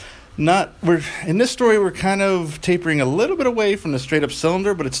tell. In this story, we're kind of tapering a little bit away from the straight up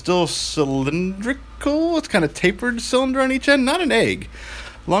cylinder, but it's still cylindrical. It's kind of tapered cylinder on each end. Not an egg.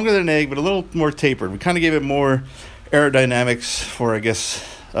 Longer than an egg, but a little more tapered. We kind of gave it more aerodynamics for, I guess,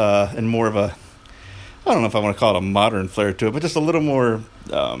 and more of a, I don't know if I want to call it a modern flair to it, but just a little more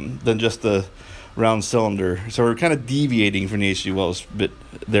than just the round cylinder. So we're kind of deviating from the H.G. Wells bit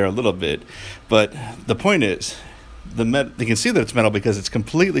there a little bit. But the point is, you can see that it's metal because it's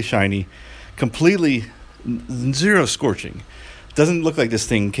completely shiny, completely zero scorching. Doesn't look like this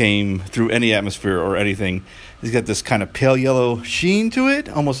thing came through any atmosphere or anything. He's got this kind of pale yellow sheen to it,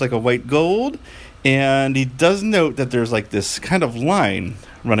 almost like a white gold. And he does note that there's like this kind of line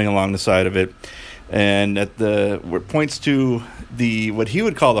running along the side of it. And where it points to what he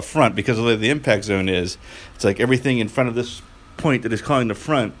would call the front, because of the way the impact zone is, it's like everything in front of this point that is calling the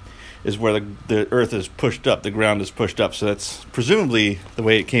front is where the earth is pushed up, the ground is pushed up. So that's presumably the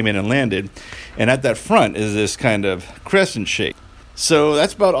way it came in and landed. And at that front is this kind of crescent shape. So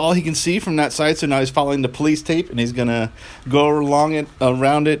that's about all he can see from that side. So now he's following the police tape, and he's going to go around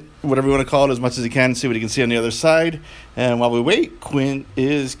it, whatever you want to call it, as much as he can, and see what he can see on the other side. And while we wait, Quint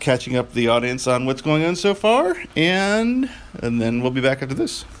is catching up the audience on what's going on so far, and then we'll be back after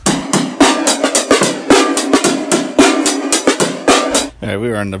this. All right, we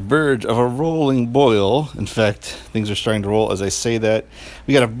are on the verge of a rolling boil. In fact, things are starting to roll as I say that.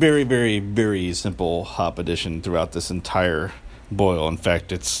 We got a very, very, very simple hop addition throughout this entire boil. In fact,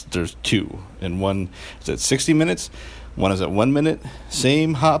 there's two, and one is at 60 minutes, one is at 1 minute.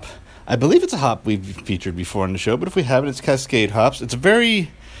 Same hop. I believe it's a hop we've featured before on the show, but if we haven't, it's Cascade hops. It's a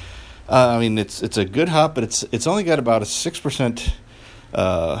very, it's a good hop, but it's only got about a 6%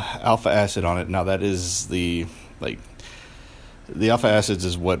 alpha acid on it. Now that is the alpha acids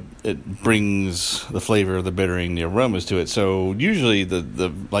is what it brings the flavor, the bittering, the aromas to it. So usually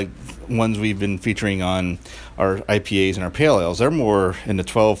the ones we've been featuring on our IPAs and our pale ales, they're more in the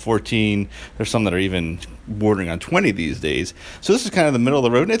 12, 14. There's some that are even bordering on 20 these days. So this is kind of the middle of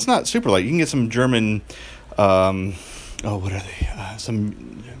the road, and it's not super light. You can get some German, what are they?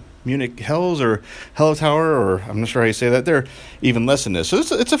 Some Munich Hells or Hello Tower, or I'm not sure how you say that. They're even less than this. So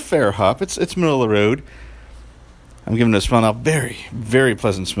it's a fair hop. It's middle of the road. I'm giving it a smell now. Very, very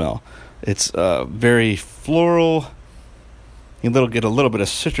pleasant smell. It's very floral. You get a little bit of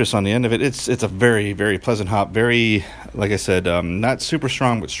citrus on the end of it. It's a very, very pleasant hop. Very, like I said, not super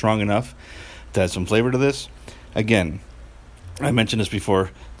strong, but strong enough to add some flavor to this. Again, I mentioned this before,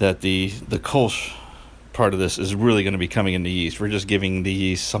 that the Kolsch part of this is really going to be coming in the yeast. We're just giving the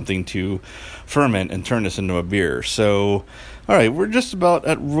yeast something to ferment and turn this into a beer. So, all right, we're just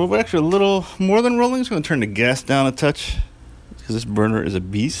about we're actually a little more than rolling. I'm going to turn the gas down a touch because this burner is a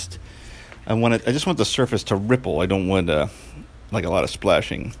beast. I just want the surface to ripple. I don't want like a lot of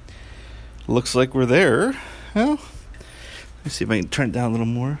splashing. Looks like we're there. Well, let's see if I can turn it down a little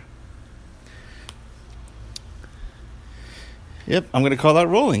more. Yep, I'm going to call that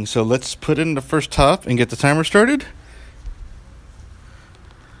rolling. So let's put in the first hop and get the timer started.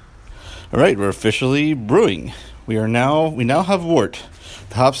 All right, we're officially brewing. We now have wort.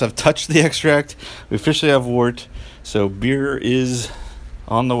 The hops have touched the extract. We officially have wort. So beer is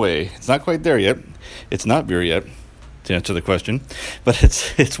on the way. It's not quite there yet. It's not beer yet, to answer the question, but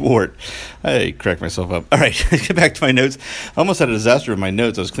it's wort. I cracked myself up. All right, get back to my notes. I almost had a disaster with my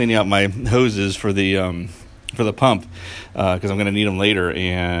notes. I was cleaning out my hoses for the pump because I'm going to need them later,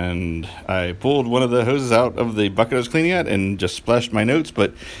 and I pulled one of the hoses out of the bucket I was cleaning at and just splashed my notes.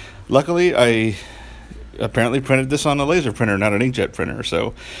 But luckily, I apparently printed this on a laser printer, not an inkjet printer,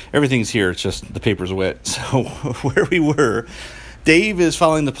 so everything's here. It's just the paper's wet. So where we were, Dave is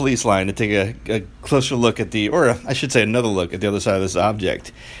following the police line to take a closer look at another look at the other side of this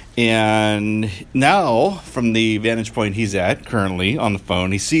object. And now, from the vantage point he's at currently on the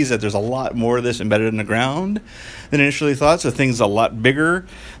phone, he sees that there's a lot more of this embedded in the ground than initially thought. So things a lot bigger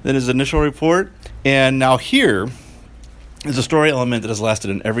than his initial report. And now here is a story element that has lasted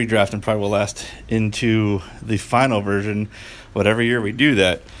in every draft and probably will last into the final version, whatever year we do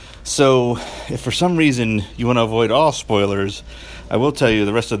that. So if for some reason you want to avoid all spoilers, I will tell you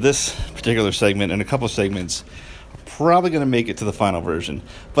the rest of this particular segment and a couple segments are probably going to make it to the final version.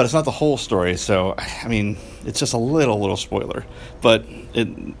 But it's not the whole story, so, I mean, it's just a little spoiler. But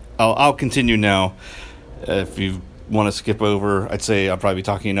I'll continue now. If you want to skip over, I'd say I'll probably be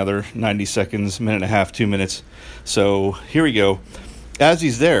talking another 90 seconds, minute and a half, 2 minutes. So here we go. As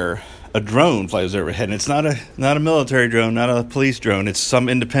he's there, a drone flies overhead, and it's not a military drone, not a police drone. It's some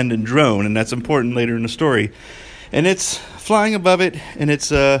independent drone, and that's important later in the story. And it's flying above it, and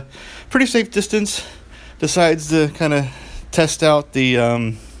it's a pretty safe distance. Decides to kind of test out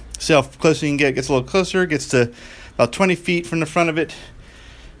the see how close you can get. Gets a little closer. Gets to about 20 feet from the front of it.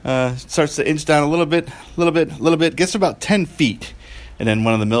 Starts to inch down a little bit. Gets to about 10 feet, and then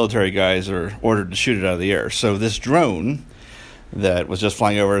one of the military guys are ordered to shoot it out of the air. So this drone that was just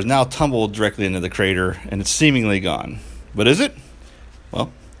flying over is now tumbled directly into the crater, and it's seemingly gone. But is it?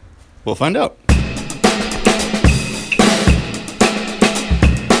 Well, we'll find out.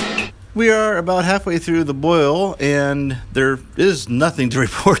 We are about halfway through the boil, and there is nothing to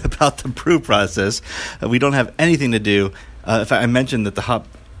report about the brew process. We don't have anything to do. In fact, I mentioned that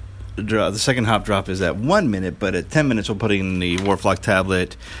the second hop drop is at 1 minute, but at 10 minutes we're putting in the Wort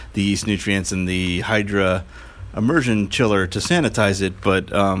tablet, the yeast nutrients, and the Hydra immersion chiller to sanitize it. But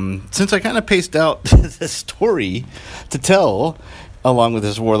since I kind of paced out the story to tell along with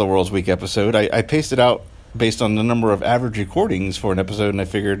this War of the Worlds week episode, I paced it out based on the number of average recordings for an episode, and I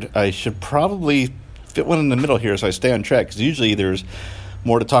figured I should probably fit one in the middle here so I stay on track, because usually there's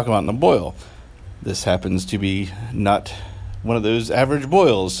more to talk about in the boil. This happens to be not one of those average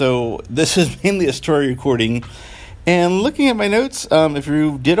boils, so this is mainly a story recording. And looking at my notes, if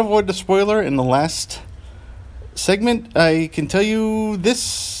you did avoid the spoiler in the last segment, I can tell you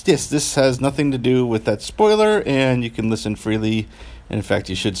this has nothing to do with that spoiler, and you can listen freely, and in fact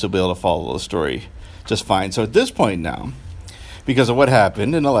you should still be able to follow the story just fine. So at this point now, because of what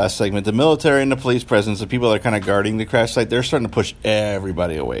happened in the last segment, the military and the police presence, the people that are kind of guarding the crash site, they're starting to push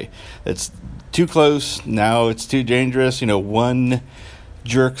everybody away. It's too close. Now it's too dangerous. One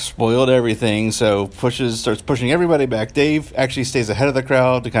jerk spoiled everything, so starts pushing everybody back. Dave actually stays ahead of the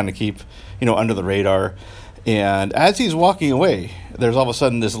crowd to kind of keep, under the radar. And as he's walking away, there's all of a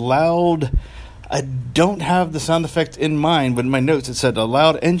sudden this loud, I don't have the sound effect in mind, but in my notes it said a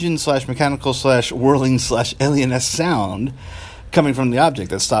loud engine/mechanical/whirling/alien-esque sound coming from the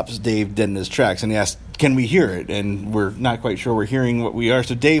object that stops Dave dead in his tracks. And he asked, can we hear it? And we're not quite sure we're hearing what we are.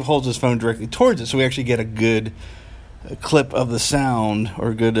 So Dave holds his phone directly towards it, so we actually get a good clip of the sound,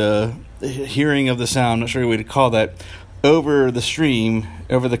 or good hearing of the sound, not sure what way to call that, over the stream,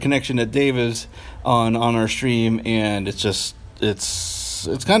 over the connection that Dave is on our stream. And it's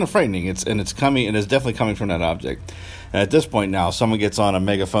kind of frightening. It's coming, and it's definitely coming from that object. And at this point now, someone gets on a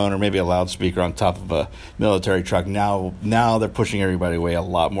megaphone or maybe a loudspeaker on top of a military truck. Now they're pushing everybody away a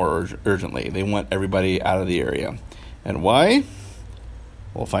lot more urgently. They want everybody out of the area. And why?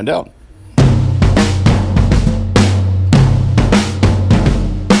 We'll find out.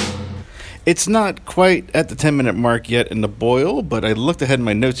 It's not quite at the 10-minute mark yet in the boil, but I looked ahead in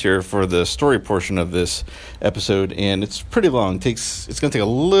my notes here for the story portion of this episode, and it's pretty long. It's going to take a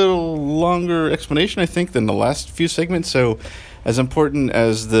little longer explanation, I think, than the last few segments. So as important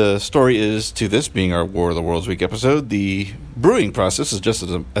as the story is to this being our War of the Worlds week episode, the brewing process is just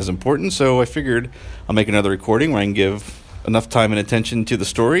as important. So I figured I'll make another recording where I can give enough time and attention to the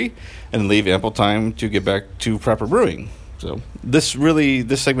story and leave ample time to get back to proper brewing. So this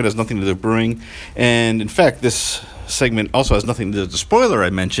segment has nothing to do with brewing, and in fact, this segment also has nothing to do with the spoiler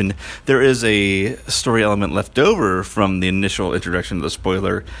I mentioned. There is a story element left over from the initial introduction of the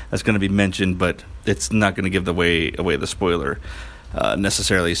spoiler that's going to be mentioned, but it's not going to give away the spoiler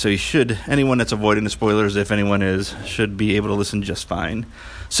necessarily. So anyone that's avoiding the spoilers, if anyone is, should be able to listen just fine.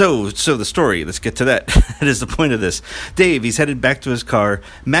 So the story, let's get to that. That is the point of this. Dave, he's headed back to his car.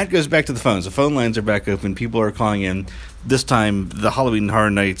 Matt goes back to the phones. The phone lines are back open. People are calling in. This time, the Halloween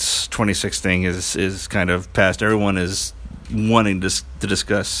Horror Nights 26 thing is kind of past. Everyone is wanting to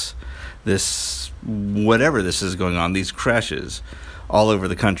discuss this, whatever this is going on, these crashes all over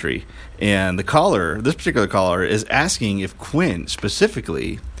the country. And this particular caller, is asking if Quinn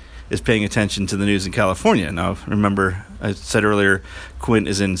specifically is paying attention to the news in California. Now, remember, I said earlier, Quinn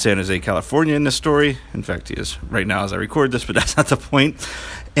is in San Jose, California in this story. In fact, he is right now as I record this, but that's not the point.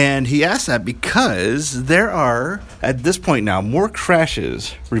 And he asked that because there are, at this point now, more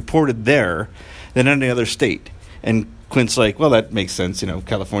crashes reported there than any other state. And Quinn's like, well, that makes sense.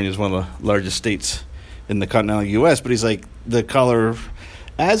 California is one of the largest states in the continental U.S. But he's like, the caller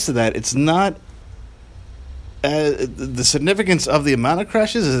adds to that, it's not the significance of the amount of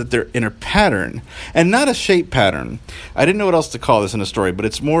crashes is that they're in a pattern and not a shape pattern. I didn't know what else to call this in the story, but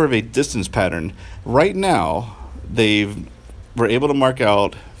it's more of a distance pattern. Right now, they were able to mark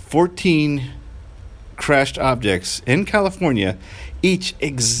out 14 crashed objects in California, each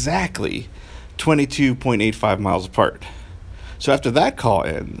exactly 22.85 miles apart. So after that call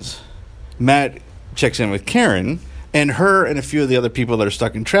ends, Matt checks in with Karen, and her and a few of the other people that are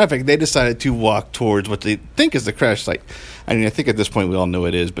stuck in traffic, they decided to walk towards what they think is the crash site. I mean, I think at this point we all know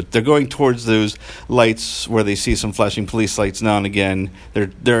it is, but they're going towards those lights where they see some flashing police lights now and again.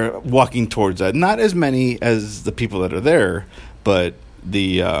 They're walking towards that. Not as many as the people that are there, but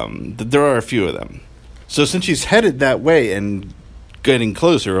there are a few of them. So since she's headed that way and getting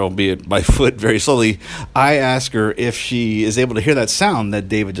closer, albeit by foot very slowly, I ask her if she is able to hear that sound that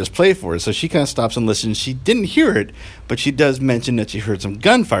David just played for her. So she kind of stops and listens. She didn't hear it, but she does mention that she heard some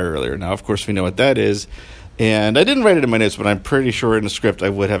gunfire earlier. Now, of course, we know what that is. And I didn't write it in my notes, but I'm pretty sure in the script I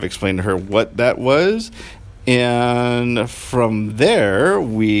would have explained to her what that was. And from there,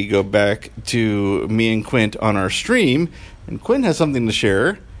 we go back to me and Quint on our stream. And Quint has something to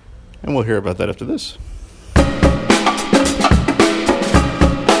share. And we'll hear about that after this.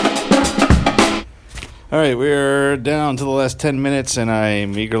 All right, we're down to the last 10 minutes, and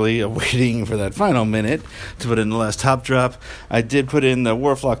I'm eagerly awaiting for that final minute to put in the last top drop. I did put in the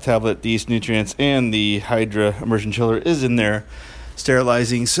Warflock tablet, the yeast nutrients, and the Hydra immersion chiller is in there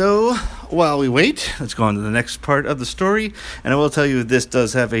sterilizing. So while we wait, let's go on to the next part of the story. And I will tell you, this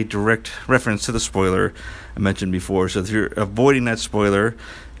does have a direct reference to the spoiler I mentioned before. So if you're avoiding that spoiler,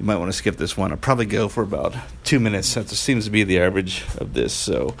 you might want to skip this one. I'll probably go for about 2 minutes. That seems to be the average of this.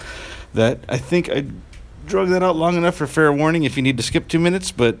 So that, I think I drug that out long enough for fair warning if you need to skip 2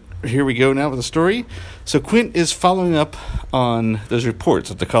 minutes, but here we go now with the story. So Quint is following up on those reports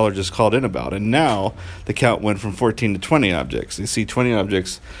that the caller just called in about, and now the count went from 14 to 20 objects. You see 20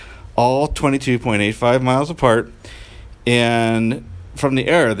 objects, all 22.85 miles apart, and from the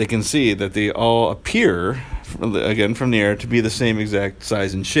air they can see that they all appear, again from the air, to be the same exact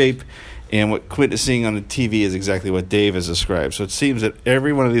size and shape, and what Quint is seeing on the TV is exactly what Dave has described. So it seems that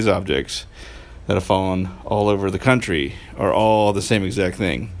every one of these objects that have fallen all over the country are all the same exact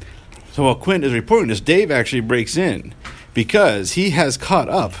thing. So while Quint is reporting this, Dave actually breaks in because he has caught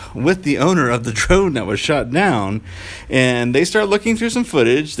up with the owner of the drone that was shot down, and they start looking through some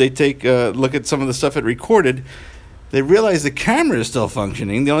footage. They take a look at some of the stuff it recorded. They realize the camera is still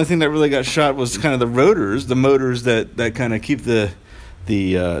functioning. The only thing that really got shot was kind of the rotors, the motors that kind of keep the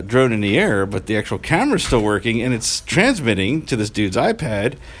drone in the air, but the actual camera is still working, and it's transmitting to this dude's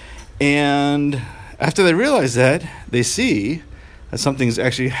iPad. And after they realize that, they see that something's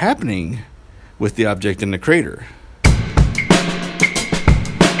actually happening with the object in the crater.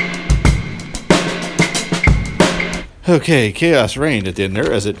 Okay, chaos reigned at the end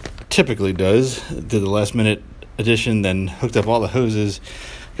there, as it typically does. Did the last minute addition, then hooked up all the hoses,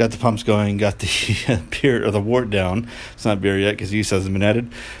 got the pumps going, got the beer or the wort down. It's not beer yet because yeast hasn't been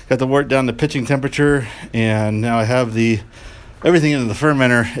added. Got the wort down to pitching temperature, and now I have everything into the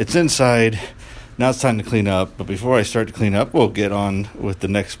fermenter. It's inside. Now it's time to clean up. But before I start to clean up, we'll get on with the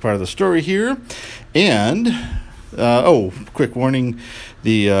next part of the story here. And, quick warning.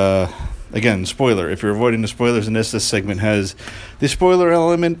 Again, spoiler. If you're avoiding the spoilers in this segment has the spoiler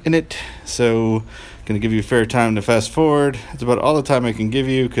element in it. So, going to give you fair time to fast forward. It's about all the time I can give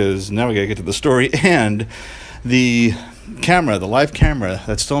you because now we got to get to the story. And the camera, the live camera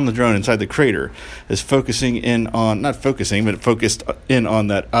that's still on the drone inside the crater, is focused in on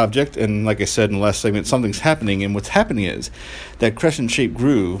that object. And like I said in the last segment, something's happening, and what's happening is that crescent-shaped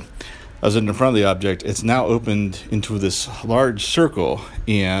groove as in front of the object, it's now opened into this large circle,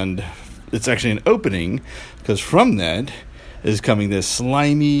 and it's actually an opening because from that is coming this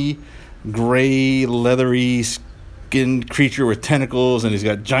slimy, gray, leathery skinned creature with tentacles, and he's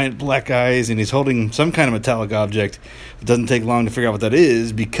got giant black eyes, and he's holding some kind of metallic object. It doesn't take long to figure out what that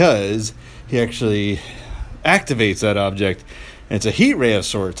is because he actually activates that object, and it's a heat ray of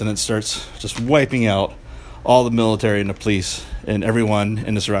sorts, and it starts just wiping out all the military and the police and everyone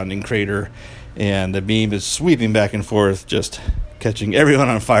in the surrounding crater, and the beam is sweeping back and forth, just catching everyone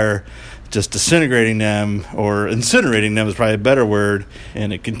on fire, just disintegrating them, or incinerating them is probably a better word,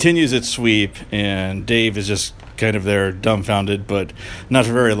 and it continues its sweep, and Dave is just kind of there dumbfounded, but not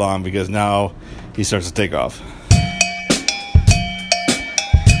for very long because now he starts to take off.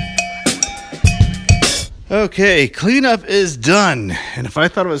 Okay, cleanup is done, and if I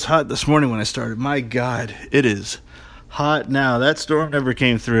thought it was hot this morning when I started, my God, it is hot now. That storm never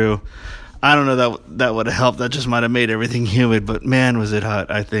came through. I don't know that would have helped. That just might have made everything humid, but man, was it hot.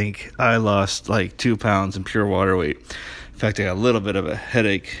 I think I lost like 2 pounds in pure water weight. In fact, I got a little bit of a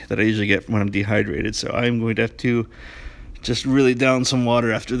headache that I usually get when I'm dehydrated, so I'm going to have to just really down some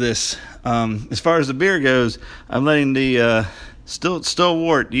water after this. As far as the beer goes, I'm letting the still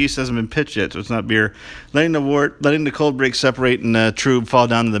wort. The yeast hasn't been pitched yet, so it's not beer. Letting the cold break separate and the trube fall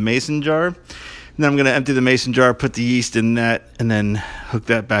down to the mason jar. And then I'm going to empty the mason jar, put the yeast in that, and then hook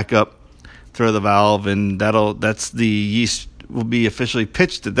that back up, throw the valve, and that's the yeast will be officially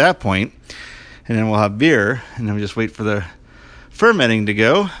pitched at that point. And then we'll have beer, and then we just wait for the fermenting to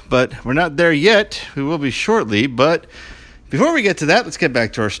go. But we're not there yet. We will be shortly. But before we get to that, let's get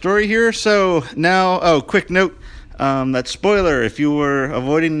back to our story here. So now, quick note, that spoiler, if you were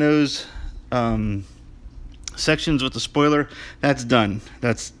avoiding those sections with the spoiler, that's done.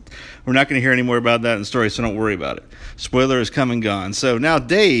 We're not going to hear any more about that in the story, so don't worry about it. Spoiler is come and gone. So now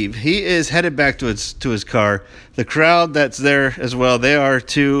Dave, he is headed back to his car. The crowd that's there as well, they are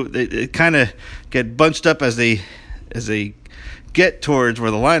too. They kind of get bunched up as they get towards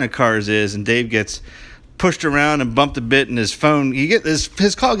where the line of cars is, and Dave gets pushed around and bumped a bit, and his phone,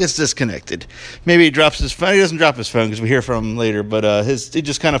 his call gets disconnected. Maybe he drops his phone. He doesn't drop his phone because we hear from him later, but he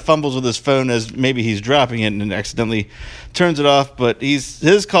just kind of fumbles with his phone as maybe he's dropping it and accidentally turns it off, but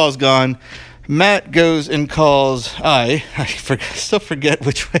his call's gone. Matt goes and calls, still forget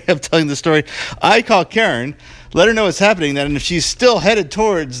which way I'm telling the story. I call Karen, let her know what's happening, and if she's still headed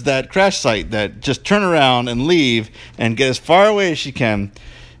towards that crash site, that just turn around and leave and get as far away as she can.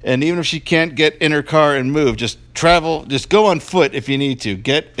 And even if she can't get in her car and move, just go on foot if you need to.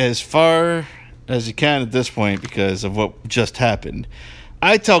 Get as far as you can at this point because of what just happened.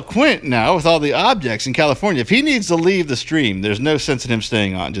 I tell Quint now, with all the objects in California, if he needs to leave the stream, there's no sense in him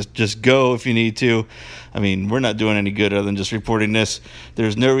staying on. Just go if you need to. I mean, we're not doing any good other than just reporting this.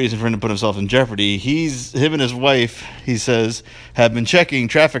 There's no reason for him to put himself in jeopardy. Him and his wife, he says, have been checking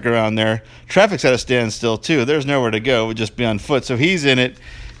traffic around there. Traffic's at a standstill, too. There's nowhere to go. We'd just be on foot. So he's in it.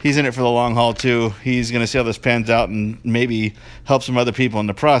 He's in it for the long haul, too. He's going to see how this pans out and maybe help some other people in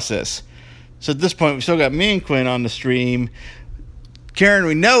the process. So at this point, we still got me and Quinn on the stream. Karen,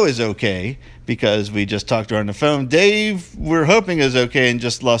 we know, is okay because we just talked to her on the phone. Dave, we're hoping is okay and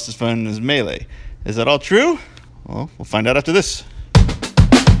just lost his phone in his melee. Is that all true? Well, we'll find out after this.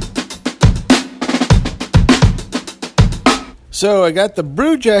 So I got the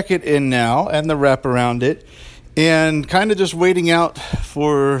brew jacket in now and the wrap around it and kind of just waiting out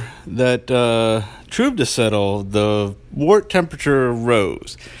for that trube to settle. The wort temperature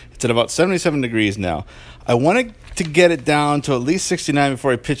rose. It's at about 77 degrees now. I wanted to get it down to at least 69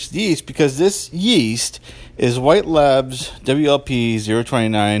 before I pitch the yeast because this yeast is White Labs WLP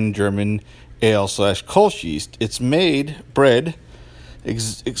 029 German ale/Kolsch yeast. It's bred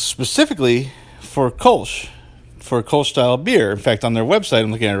specifically for Kolsch, for a Kolsch-style beer. In fact, on their website,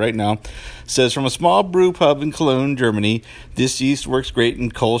 I'm looking at it right now, it says, from a small brew pub in Cologne, Germany, this yeast works great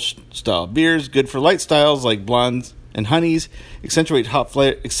in Kolsch-style beers, good for light styles like blondes and honeys, accentuates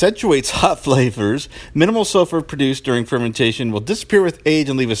hot flavors. Minimal sulfur produced during fermentation will disappear with age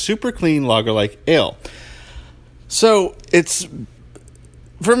and leave a super clean lager-like ale. So its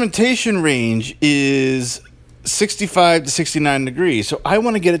fermentation range is 65 to 69 degrees. So I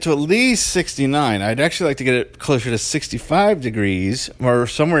want to get it to at least 69. I'd actually like to get it closer to 65 degrees or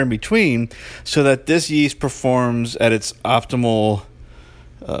somewhere in between so that this yeast performs at its optimal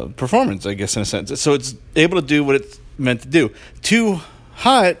performance, I guess, in a sense. So it's able to do what it's meant to do. Too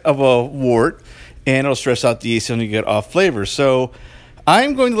hot of a wort, and it'll stress out the yeast and you get off flavor. So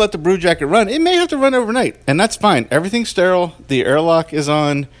I'm going to let the brew jacket run. It may have to run overnight, and that's fine. Everything's sterile. The airlock is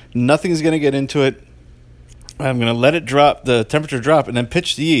on. Nothing's going to get into it. I'm going to let it drop, the temperature drop, and then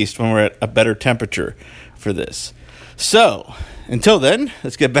pitch the yeast when we're at a better temperature for this. So, until then,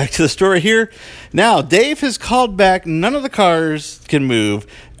 let's get back to the story here. Now, Dave has called back. None of the cars can move.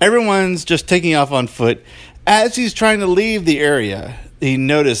 Everyone's just taking off on foot. As he's trying to leave the area, he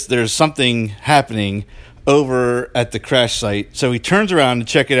noticed there's something happening over at the crash site. So he turns around to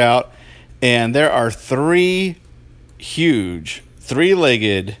check it out, and there are three huge,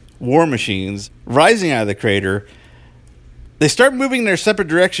 three-legged war machines rising out of the crater. They start moving in their separate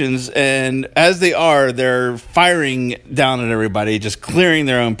directions, and as they're firing down at everybody, just clearing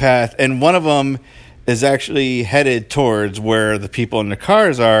their own path. And one of them is actually headed towards where the people in the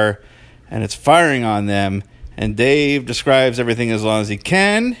cars are, and it's firing on them. And Dave describes everything as long as he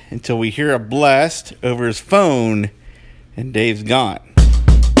can until we hear a blast over his phone, and Dave's gone.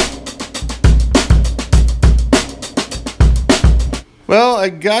 Well, I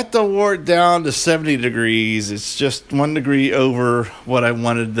got the wort down to 70 degrees. It's just 1 degree over what I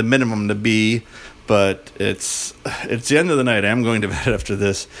wanted the minimum to be, but it's the end of the night. I'm going to bed after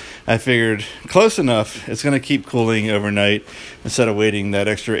this. I figured close enough. It's going to keep cooling overnight instead of waiting that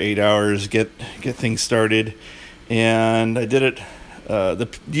extra 8 hours, get things started. And I did it, the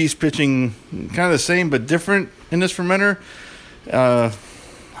yeast pitching kind of the same but different in this fermenter.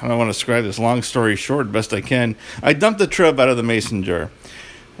 I don't want to describe this long story short best I can. I dumped the trub out of the mason jar,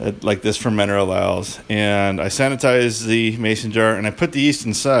 like this fermenter allows, and I sanitized the mason jar, and I put the yeast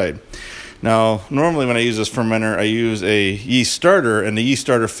inside. Now, normally when I use this fermenter, I use a yeast starter, and the yeast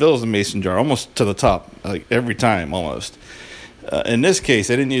starter fills the mason jar almost to the top, like every time almost. In this case,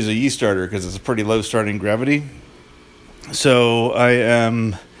 I didn't use a yeast starter because it's a pretty low starting gravity. So I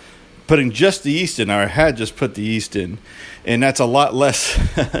am putting just the yeast in, or I had just put the yeast in, and that's a lot less,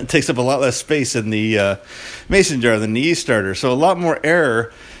 it takes up a lot less space in the mason jar than the yeast starter. So a lot more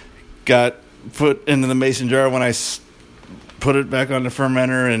air got put into the mason jar when I put it back on the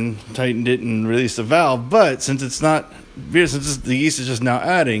fermenter and tightened it and released the valve. But since it's not beer, since the yeast is just now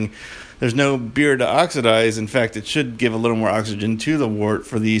adding, there's no beer to oxidize. In fact, it should give a little more oxygen to the wort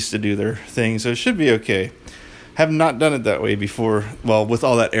for the yeast to do their thing, so it should be okay. Have not done it that way before, well, with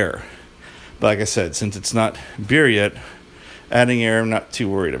all that air. But like I said, since it's not beer yet, adding air I'm not too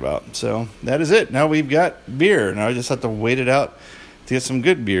worried about. So that is it. Now we've got beer. Now I just have to wait it out to get some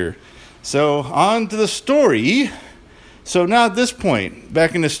good beer. So on to the story. So now at this point,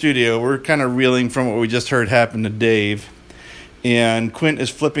 back in the studio, we're kind of reeling from what we just heard happen to Dave. And Quint is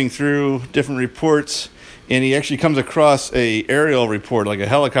flipping through different reports, and he actually comes across a aerial report, like a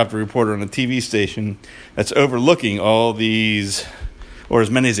helicopter reporter on a TV station that's overlooking all these, or as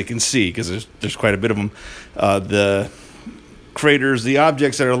many as it can see, because there's quite a bit of them, the craters, the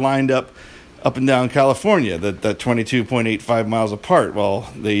objects that are lined up and down California, that 22.85 miles apart.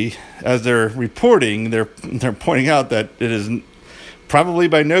 Well, as they're reporting, they're pointing out that it is probably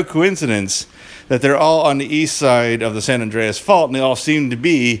by no coincidence that they're all on the east side of the San Andreas Fault, and they all seem to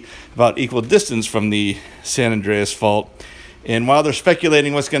be about equal distance from the San Andreas Fault. And while they're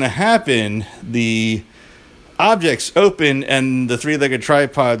speculating what's going to happen, the objects open and the three-legged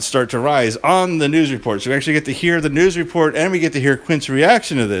tripods start to rise on the news report. So we actually get to hear the news report, and we get to hear Quint's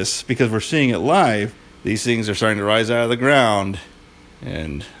reaction to this because we're seeing it live. These things are starting to rise out of the ground,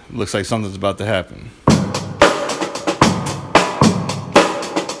 and it looks like something's about to happen.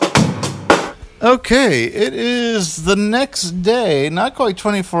 Okay, it is the next day, not quite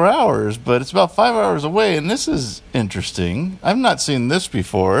 24 hours, but it's about 5 hours away, and this is interesting. I've not seen this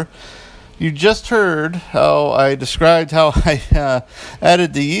before. You just heard how I described how I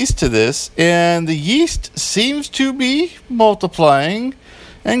added the yeast to this, and the yeast seems to be multiplying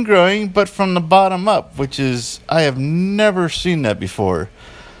and growing, but from the bottom up, which is, I have never seen that before.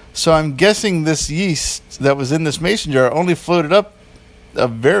 So I'm guessing this yeast that was in this mason jar only floated up a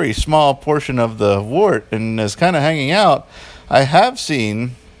very small portion of the wort and is kind of hanging out. I have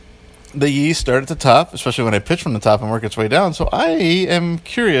seen the yeast start at the top, especially when I pitch from the top and work its way down. So I am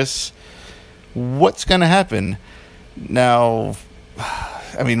curious what's going to happen. Now,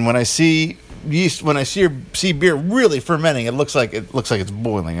 I mean, when I see yeast, when I see beer really fermenting, it looks like it's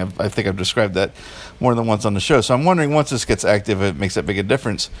boiling. I think I've described that more than once on the show. So I'm wondering, once this gets active, it makes that big a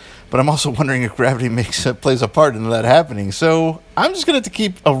difference. But I'm also wondering if gravity plays a part in that happening. So I'm just going to have to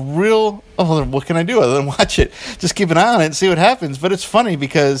keep what can I do other than watch it? Just keep an eye on it and see what happens. But it's funny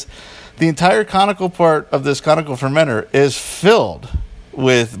because the entire conical part of this conical fermenter is filled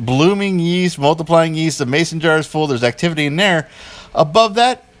with blooming yeast, multiplying yeast. The mason jar is full. There's activity in there. Above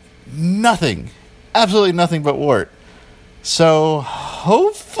that, nothing. Absolutely nothing but wort. So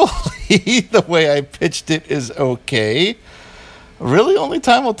hopefully the way I pitched it is okay. Really, only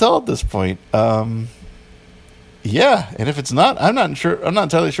time will tell at this point. Yeah, and if it's not, I'm not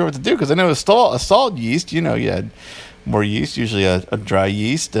entirely sure what to do, because I know a stalled yeast, you had more yeast, usually a dry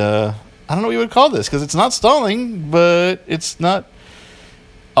yeast. I don't know what you would call this, because it's not stalling, but it's not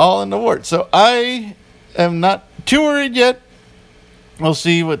all in the wort. So I am not too worried yet. We'll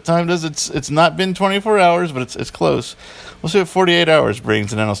see what time does. It's not been 24 hours, but it's close. We'll see what 48 hours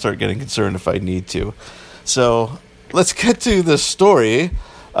brings, and then I'll start getting concerned if I need to. So let's get to the story.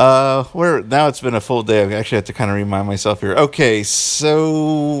 Where now it's been a full day. I actually have to kind of remind myself here. Okay,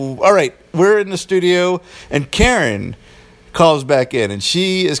 so all right, we're in the studio, and Karen calls back in, and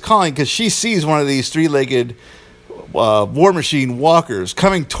she is calling because she sees one of these three-legged War Machine walkers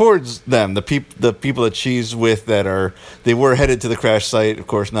coming towards them. The people that she's with they were headed to the crash site. Of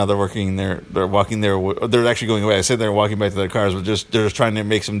course, now they're walking there. They're actually going away. I said they're walking back to their cars, but they're just trying to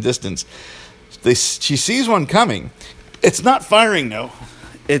make some distance. She sees one coming. It's not firing though.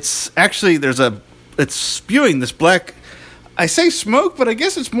 It's actually it's spewing this black. I say smoke, but I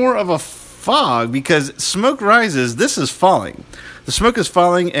guess it's more of a fog, because smoke rises. This is falling. The smoke is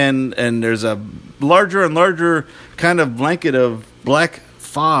falling, and there's a larger and larger kind of blanket of black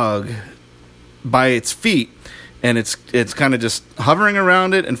fog by its feet, and it's kind of just hovering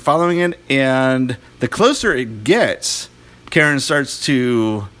around it and following it. And the closer it gets, Karen starts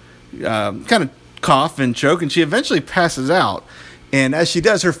to kind of cough and choke, and she eventually passes out. And as she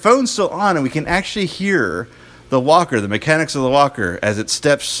does, her phone's still on, and we can actually hear the walker, the mechanics of the walker, as it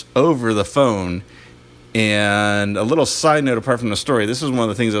steps over the phone. And a little side note apart from the story, this is one of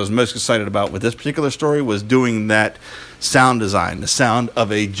the things I was most excited about with this particular story, was doing that sound design, the sound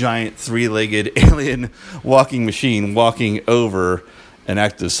of a giant three-legged alien walking machine walking over an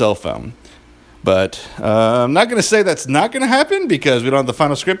active cell phone. But I'm not going to say that's not going to happen, because we don't have the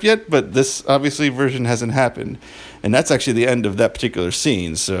final script yet, but this obviously version hasn't happened. And that's actually the end of that particular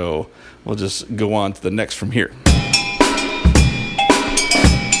scene, so we'll just go on to the next from here.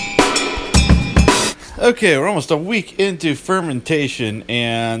 Okay, we're almost a week into fermentation,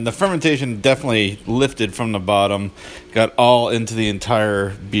 and the fermentation definitely lifted from the bottom, got all into the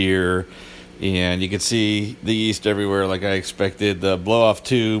entire beer, and you could see the yeast everywhere like I expected. The blow-off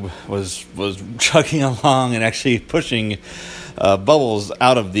tube was chugging along and actually pushing bubbles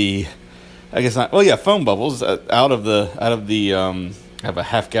out of the, I guess not, well, yeah, foam bubbles out of the, I have a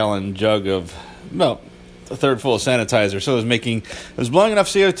half-gallon jug of, well, a third full of sanitizer, so it was blowing enough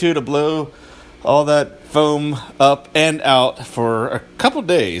CO2 to blow all that foam up and out for a couple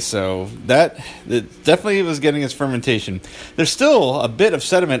days, so it definitely was getting its fermentation. There's still a bit of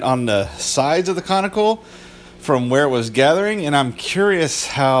sediment on the sides of the conical from where it was gathering, and I'm curious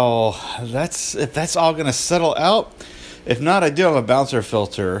if that's all going to settle out. If not, I do have a bouncer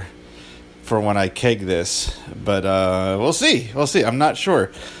filter for when I keg this, but we'll see. I'm not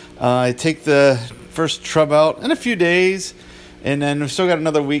sure. I take the first trub out in a few days, and then we've still got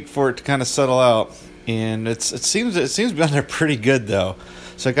another week for it to kind of settle out. And it seems to be on there pretty good, though.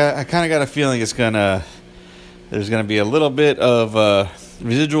 So I kind of got a feeling there's gonna be a little bit of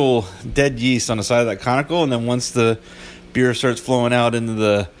residual dead yeast on the side of that conical, and then once the beer starts flowing out into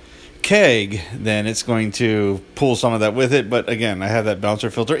the keg, then it's going to pull some of that with it. But again, I have that bouncer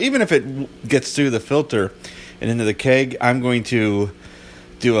filter. Even if it gets through the filter and into the keg, I'm going to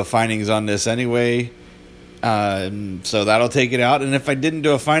do a findings on this anyway. So that'll take it out, and if I didn't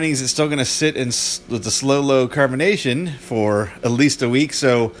do a findings, it's still going to sit with the low carbonation for at least a week.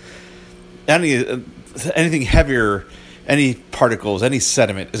 So anything heavier, any particles, any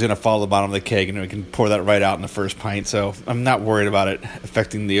sediment is going to fall to the bottom of the keg, and we can pour that right out in the first pint. So I'm not worried about it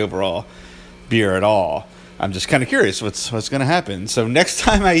affecting the overall beer at all. I'm just kind of curious what's going to happen. So next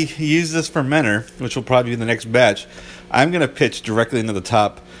time I use this fermenter, which will probably be the next batch, I'm going to pitch directly into the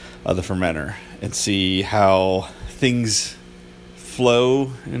top of the fermenter and see how things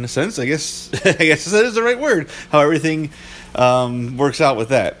flow, in a sense. I guess that is the right word. How everything works out with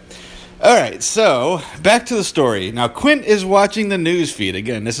that. All right, so back to the story. Now, Quint is watching the news feed.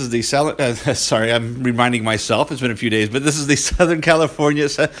 Again, this is the sorry, I'm reminding myself. It's been a few days, but this is the Southern California,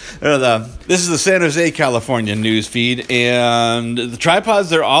 this is the San Jose, California news feed, and the tripods,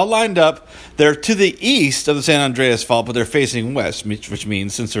 they're all lined up. They're to the east of the San Andreas Fault, but they're facing west, which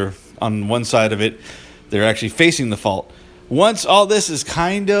means since they're on one side of it, they're actually facing the fault. Once all this is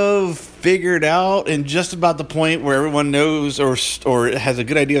kind of figured out and just about the point where everyone knows or has a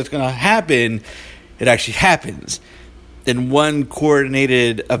good idea what's going to happen, it actually happens. In one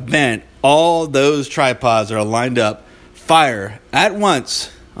coordinated event, all those tripods are lined up, fire at once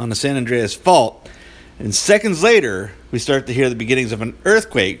on the San Andreas Fault, and seconds later, we start to hear the beginnings of an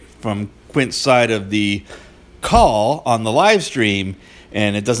earthquake from Quint's side of the call on the live stream.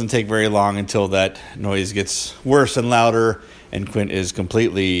 And it doesn't take very long until that noise gets worse and louder, and Quint is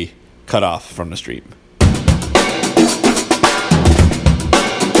completely cut off from the stream.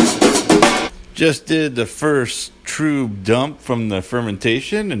 Just did the first true dump from the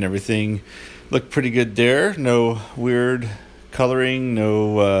fermentation, and everything looked pretty good there. No weird coloring,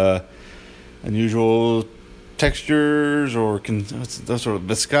 no unusual textures or sort of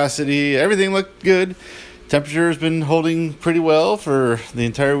viscosity. Everything looked good. Temperature has been holding pretty well for the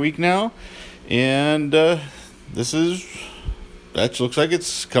entire week now, and that looks like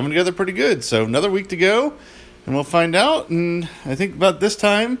it's coming together pretty good. So another week to go, and we'll find out. And I think about this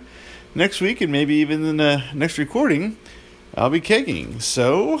time next week, and maybe even in the next recording, I'll be kegging.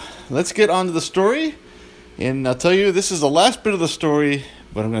 So let's get on to the story, and I'll tell you, this is the last bit of the story,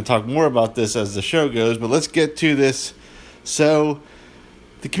 but I'm going to talk more about this as the show goes. But let's get to this. So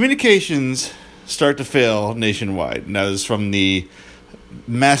the communications start to fail nationwide. And that was from the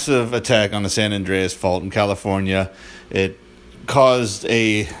massive attack on the San Andreas Fault in California. It caused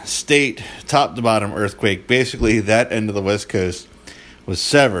a state top-to-bottom earthquake. Basically, that end of the West Coast was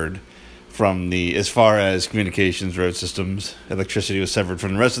severed from as far as communications, road systems, electricity was severed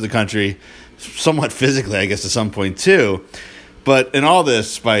from the rest of the country, somewhat physically, I guess, at some point, too. But in all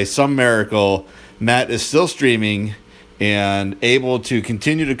this, by some miracle, Matt is still streaming and able to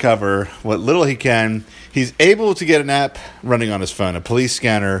continue to cover what little he can. He's able to get an app running on his phone, a police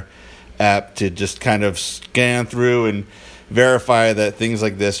scanner app, to just kind of scan through and verify that things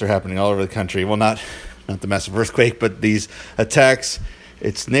like this are happening all over the country. Well, not the massive earthquake, but these attacks.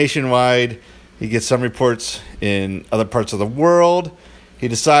 It's nationwide. He gets some reports in other parts of the world. He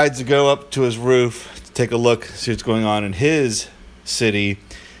decides to go up to his roof to take a look, see what's going on in his city.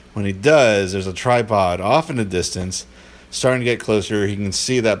 When he does, there's a tripod off in the distance, starting to get closer. He can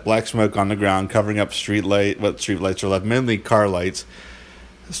see that black smoke on the ground covering up what street lights are left, mainly car lights,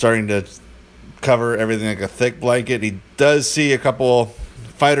 starting to cover everything like a thick blanket. He does see a couple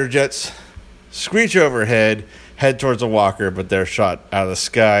fighter jets screech overhead, head towards a walker, but they're shot out of the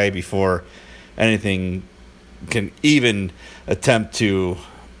sky before anything can even attempt to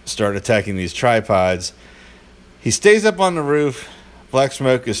start attacking these tripods. He stays up on the roof. Black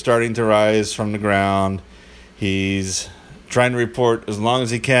smoke is starting to rise from the ground. He's trying to report as long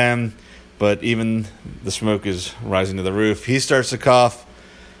as he can, but even the smoke is rising to the roof. He starts to cough.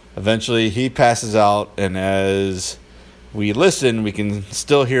 Eventually, he passes out, and as we listen, we can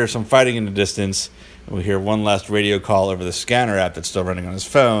still hear some fighting in the distance. And we hear one last radio call over the scanner app that's still running on his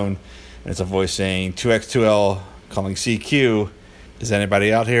phone, and it's a voice saying, 2X2L calling CQ. Is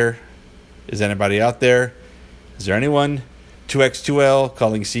anybody out here? Is anybody out there? Is there anyone? 2X2L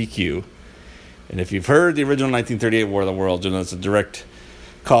calling CQ. And if you've heard the original 1938 War of the Worlds, you know it's a direct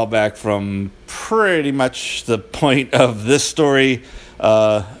callback from pretty much the point of this story,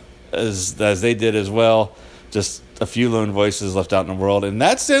 as they did as well. Just a few lone voices left out in the world, and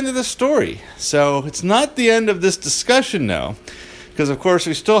that's the end of the story. So it's not the end of this discussion, though, because of course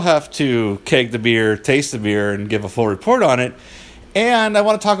we still have to keg the beer, taste the beer, and give a full report on it. And I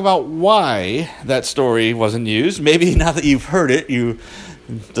want to talk about why that story wasn't used. Maybe now that you've heard it, you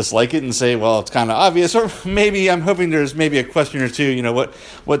dislike it and say, well, it's kind of obvious. Or maybe I'm hoping there's maybe a question or two, you know,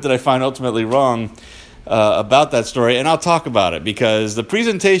 what did I find ultimately wrong about that story? And I'll talk about it, because the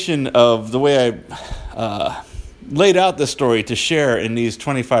presentation of the way I laid out this story to share in these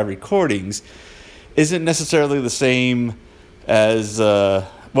 25 recordings isn't necessarily the same as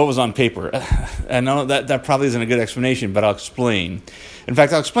what was on paper. I know that probably isn't a good explanation, but I'll explain. In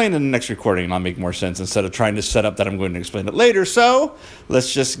fact, I'll explain in the next recording, and I'll make more sense instead of trying to set up that I'm going to explain it later. So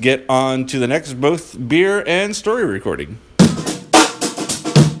let's just get on to the next both beer and story recording.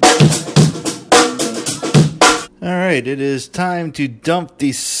 All right, it is time to dump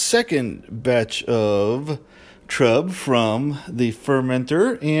the second batch of Trub from the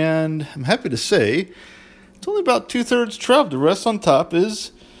fermenter, and I'm happy to say it's only about 2/3 Trub. The rest on top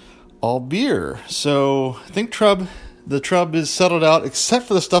is all beer. So I think the Trub is settled out except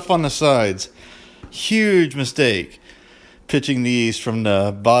for the stuff on the sides. Huge mistake pitching the yeast from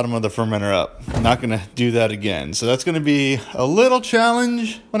the bottom of the fermenter up. I'm not going to do that again. So that's going to be a little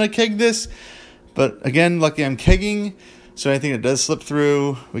challenge when I keg this. But again, lucky I'm kegging, so anything that does slip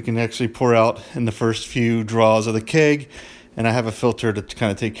through, we can actually pour out in the first few draws of the keg. And I have a filter to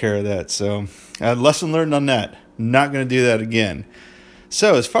kind of take care of that. So lesson learned on that. Not going to do that again.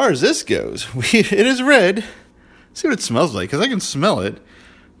 So as far as this goes, it is red. Let's see what it smells like, because I can smell it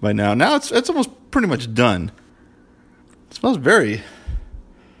by now. Now it's almost pretty much done. It smells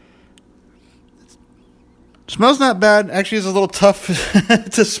smells not bad. Actually, it's a little tough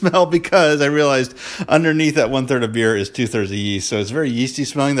to smell, because I realized underneath that 1/3 of beer is 2/3 of yeast. So it's very yeasty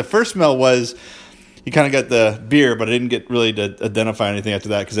smelling. The first smell was, you kind of got the beer, but I didn't get really to identify anything after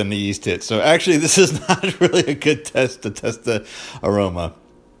that, because then the yeast hit. So actually, this is not really a good test to test the aroma.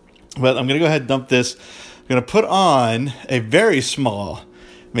 But I'm going to go ahead and dump this. I'm going to put on a very small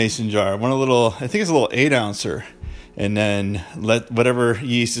mason jar. I think it's a little 8-ouncer. And then let whatever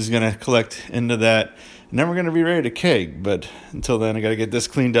yeast is going to collect into that. And then we're going to be ready to keg. But until then, I got to get this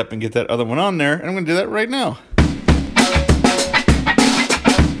cleaned up and get that other one on there. And I'm going to do that right now.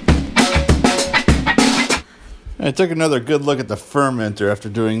 I took another good look at the fermenter after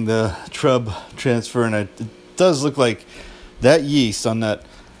doing the Trub transfer, and it does look like that yeast on the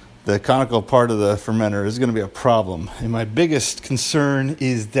conical part of the fermenter is going to be a problem. And my biggest concern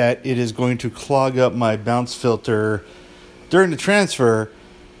is that it is going to clog up my bounce filter during the transfer,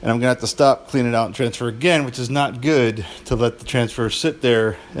 and I'm going to have to stop, clean it out, and transfer again, which is not good to let the transfer sit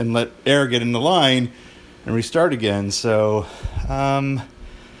there and let air get in the line and restart again. So I'm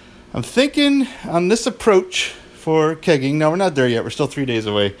thinking on this approach for kegging. No, we're not there yet. We're still 3 days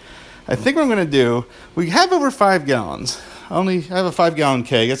away. I think what I'm going to do, we have over 5 gallons. I have a 5-gallon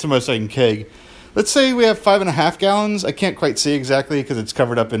keg. That's the most I can keg. Let's say we have 5.5 gallons. I can't quite see exactly because it's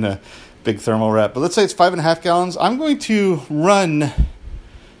covered up in a big thermal wrap. But let's say it's 5.5 gallons. I'm going to run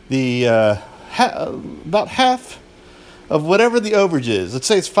the about half of whatever the overage is. Let's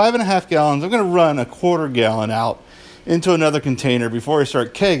say it's 5.5 gallons. I'm going to run a 1/4 gallon out into another container before I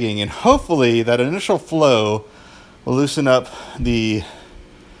start kegging. And hopefully that initial flow will loosen up the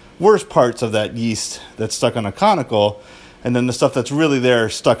worst parts of that yeast that's stuck on a conical, and then the stuff that's really there,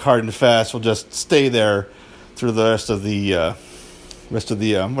 stuck hard and fast, will just stay there through the rest of the the rest of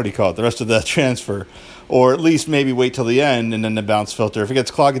the transfer, or at least maybe wait till the end and then the bounce filter. If it gets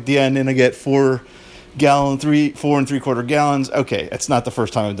clogged at the end and I get 4 and 3/4 gallons, okay, it's not the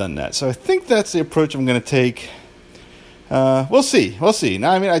first time I've done that. So I think that's the approach I'm going to take. We'll see. Now,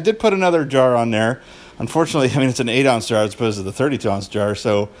 I mean, I did put another jar on there Unfortunately, I mean, it's an 8-ounce jar as opposed to the 32-ounce jar,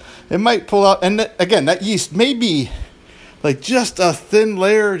 so it might pull out. And again, that yeast may be like just a thin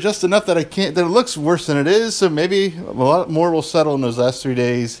layer, just enough that that it looks worse than it is. So maybe a lot more will settle in those last 3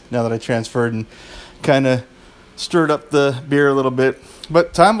 days now that I transferred and kind of stirred up the beer a little bit.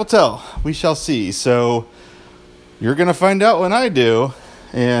 But time will tell. We shall see. So you're going to find out when I do,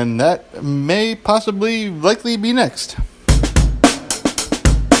 and that may possibly likely be next.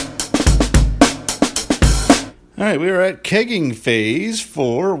 All right, we are at kegging phase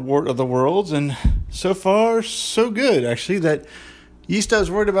for Wort of the Worlds, and so far, so good. Actually, that yeast I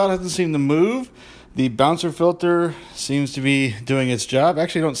was worried about hasn't seemed to move. The bouncer filter seems to be doing its job.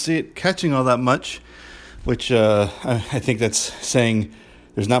 Actually, I don't see it catching all that much, which I think that's saying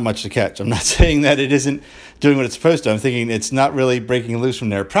there's not much to catch. I'm not saying that it isn't doing what it's supposed to. I'm thinking it's not really breaking loose from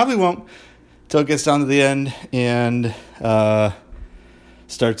there. Probably won't until it gets down to the end and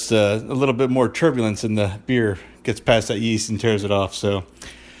starts a little bit more turbulence in the beer, gets past that yeast and tears it off. So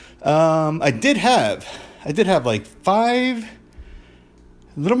I did have like a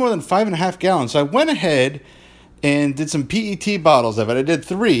little more than 5.5 gallons. So I went ahead and did some PET bottles of it. I did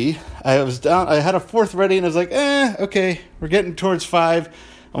 3. I had a 4th ready, and I was like, okay, we're getting towards 5.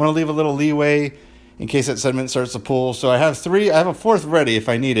 I want to leave a little leeway in case that sediment starts to pull. So I have 3. I have a 4th ready if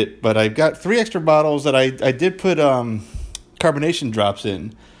I need it, but I've got 3 extra bottles that I did put carbonation drops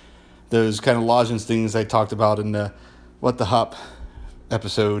in. Those kind of lozenge things I talked about in the What the Hop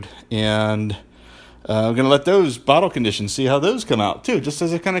episode. And I'm going to let those bottle conditions, see how those come out too, just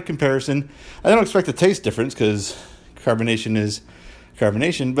as a kind of comparison. I don't expect a taste difference because carbonation is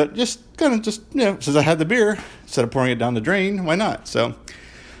carbonation, but just since I had the beer, instead of pouring it down the drain, why not? So,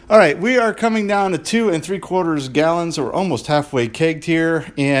 all right, we are coming down to 2 3/4 gallons, so we're almost halfway kegged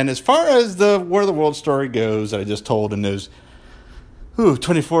here. And as far as the War of the World story goes that I just told in those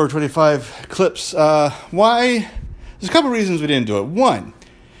 24 or 25 clips, why? There's a couple reasons we didn't do it. One,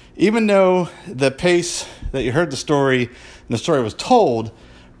 even though the pace that you heard the story and the story was told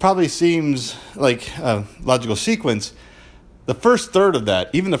probably seems like a logical sequence, the first third of that,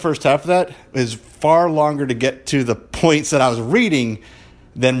 even the first half of that, is far longer to get to the points that I was reading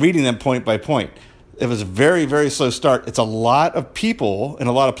than reading them point by point. It was a very, very slow start. It's a lot of people in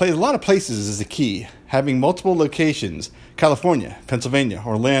a lot of places. A lot of places is the key. Having multiple locations, California, Pennsylvania,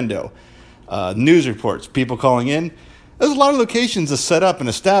 Orlando, news reports, people calling in. There's a lot of locations to set up and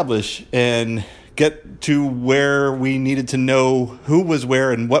establish and get to where we needed to know who was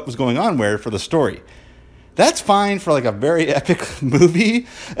where and what was going on where for the story. That's fine for like a very epic movie,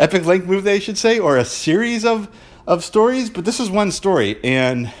 epic length movie, they should say, or a series of stories. But this is one story,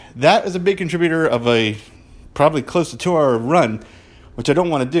 and that is a big contributor of a probably close to 2-hour run, which I don't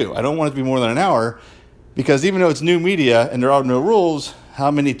want to do. I don't want it to be more than an hour, because even though it's new media and there are no rules,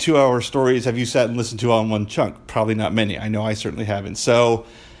 how many 2-hour stories have you sat and listened to on one chunk? Probably not many. I know I certainly haven't. So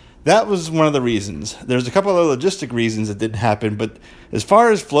that was one of the reasons. There's a couple of logistic reasons that didn't happen, but as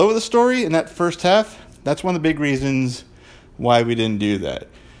far as flow of the story in that first half, that's one of the big reasons why we didn't do that.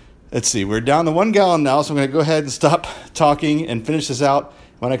 Let's see, we're down to 1 gallon now, so I'm going to go ahead and stop talking and finish this out.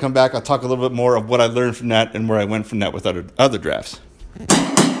 When I come back, I'll talk a little bit more of what I learned from that and where I went from that with other drafts.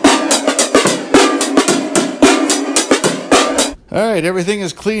 All right, everything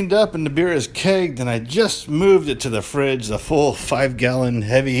is cleaned up and the beer is kegged, and I just moved it to the fridge, the full 5-gallon,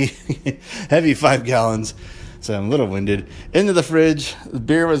 heavy 5 gallons, so I'm a little winded, into the fridge. The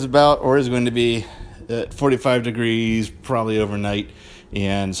beer was about, or is going to be, at 45 degrees, probably overnight,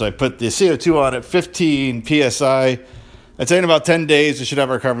 and so I put the CO2 on at 15 PSI. I'd say in about 10 days we should have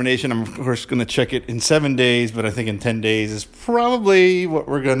our carbonation. I'm, of course, going to check it in 7 days, but I think in 10 days is probably when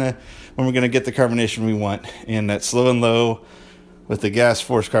we're going to get the carbonation we want, and that slow and low with the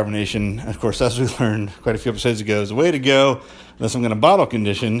gas-forced carbonation, of course, as we learned quite a few episodes ago, is the way to go, unless I'm going to bottle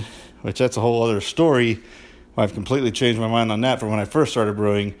condition, which that's a whole other story. I've completely changed my mind on that from when I first started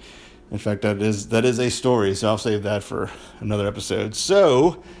brewing. In fact, that is a story, so I'll save that for another episode.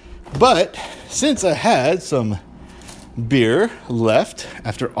 So, but since I had some beer left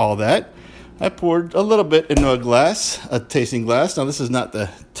after all that, I poured a little bit into a tasting glass. Now, this is not the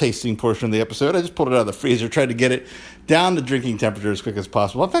tasting portion of the episode. I just pulled it out of the freezer, tried to get it down to drinking temperature as quick as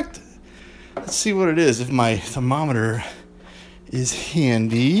possible. In fact, let's see what it is, if my thermometer is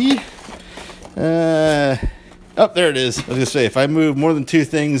handy. There it is. I was going to say, if I move more than 2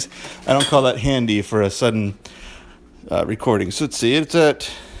 things, I don't call that handy for a sudden recording. So let's see, it's at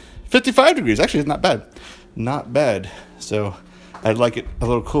 55 degrees. Actually, it's not bad. Not bad. So I'd like it a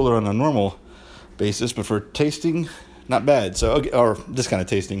little cooler on a normal basis, but for tasting, not bad. So, okay, or this kind of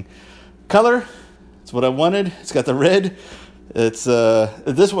tasting. Color, it's what I wanted. It's got the red It's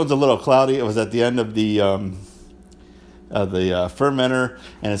this one's a little cloudy. It was at the end of the fermenter,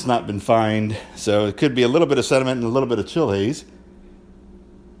 and it's not been fined, so it could be a little bit of sediment and a little bit of chill haze.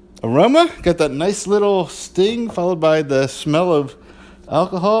 Aroma, got that nice little sting followed by the smell of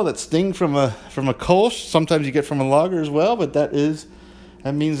alcohol. That sting from a Kolsch. Sometimes you get from a lager as well, but that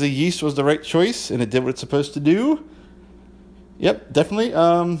means the yeast was the right choice and it did what it's supposed to do. Yep, definitely.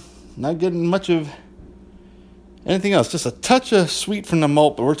 Not getting much of anything else. Just a touch of sweet from the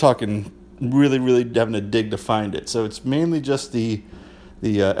malt, but we're talking really, really having to dig to find it. So it's mainly just the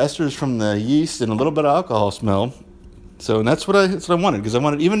esters from the yeast and a little bit of alcohol smell. So and that's what I wanted, because I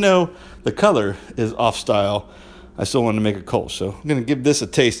wanted, even though the color is off style, I still wanted to make a Kolsch. So I'm going to give this a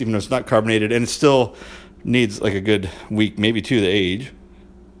taste, even though it's not carbonated, and it still needs like a good week, maybe two to age.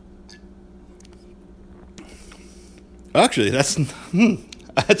 Actually, that's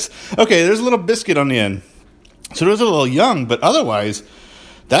okay. There's a little biscuit on the end, so it was a little young, but otherwise,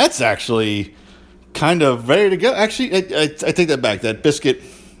 that's actually kind of ready to go. Actually, I take that back. That biscuit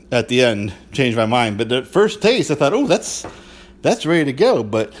at the end changed my mind, but the first taste, I thought, oh, that's ready to go.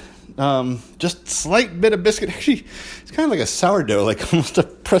 But just slight bit of biscuit. Actually, it's kind of like a sourdough, like almost a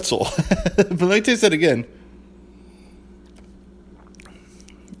pretzel. But let me taste that again.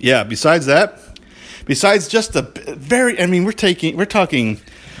 Yeah. Besides just the very, I mean, we're talking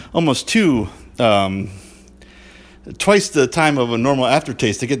almost twice the time of a normal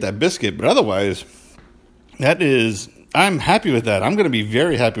aftertaste to get that biscuit, but otherwise, I'm happy with that. I'm going to be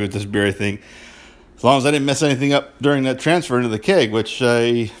very happy with this beer, I think, as long as I didn't mess anything up during that transfer into the keg, which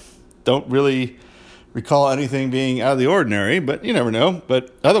I don't really recall anything being out of the ordinary, but you never know.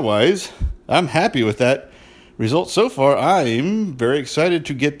 But otherwise, I'm happy with that result so far. I'm very excited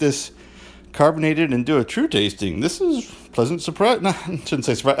to get this carbonated and do a true tasting. This is pleasant surprise. No, I shouldn't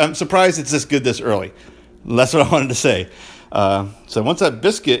say surprise. I'm surprised it's this good this early. That's what I wanted to say. So once that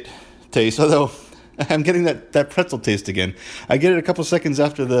biscuit taste, although I'm getting that pretzel taste again, I get it a couple seconds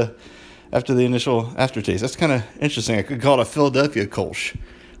after the initial aftertaste. That's kind of interesting. I could call it a Philadelphia Kolsch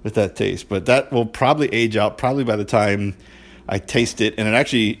with that taste, but that will probably age out probably by the time I taste it. And it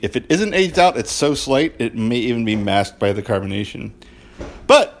actually, if it isn't aged out, it's so slight it may even be masked by the carbonation.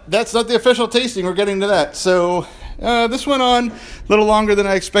 But that's not the official tasting. We're getting to that. So this went on a little longer than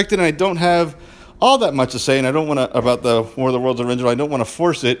I expected, and I don't have all that much to say, and I don't want to, about the War of the Worlds original, I don't want to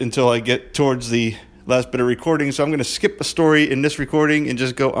force it until I get towards the last bit of recording, so I'm going to skip a story in this recording and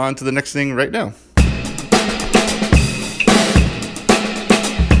just go on to the next thing right now.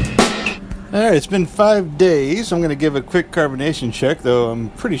 Alright, it's been 5 days, so I'm going to give a quick carbonation check, though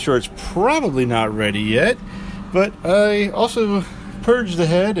I'm pretty sure it's probably not ready yet, but I also purged the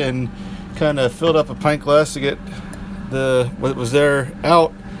head and kind of filled up a pint glass to get what was there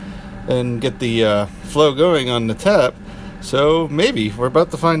out and get the flow going on the tap. So maybe we're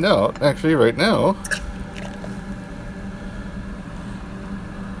about to find out actually right now.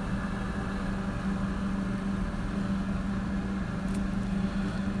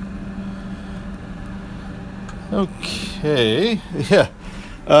 Okay, yeah.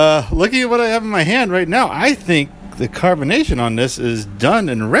 Looking at what I have in my hand right now, I think the carbonation on this is done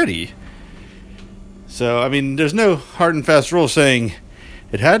and ready. So I mean, there's no hard and fast rule saying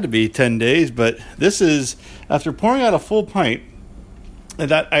it had to be 10 days, but this is, after pouring out a full pint, and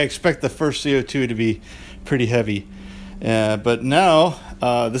that I expect the first CO2 to be pretty heavy. But now,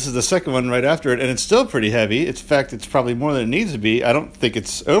 this is the second one right after it, and it's still pretty heavy. In fact, it's probably more than it needs to be. I don't think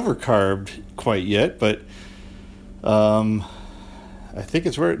it's over-carbed quite yet, but I think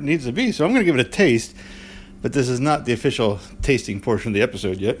it's where it needs to be. So I'm going to give it a taste, but this is not the official tasting portion of the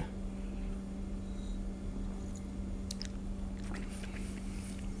episode yet.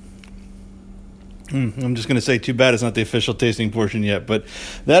 I'm just going to say too bad it's not the official tasting portion yet, but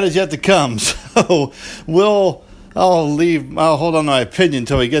that is yet to come. So I'll hold on to my opinion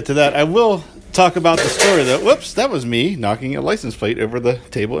until we get to that. I will talk about the story though. Whoops, that was me knocking a license plate over the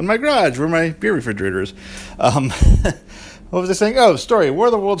table in my garage where my beer refrigerator is. What was I saying? Oh, story, War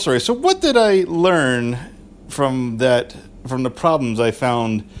of the Worlds story. So what did I learn from the problems I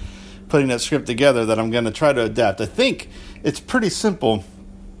found putting that script together that I'm going to try to adapt? I think it's pretty simple.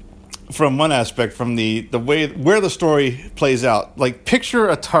 From one aspect, from the way where the story plays out. Like, picture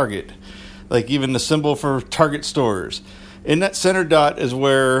a Target, like even the symbol for Target stores. In that center dot is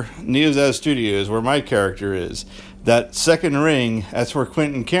where Neozaz Studios, where my character is. That second ring, that's where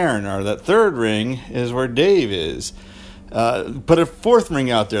Quint and Karen are. That third ring is where Dave is. Put a fourth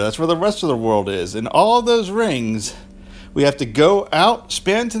ring out there, that's where the rest of the world is. And all those rings, we have to go out,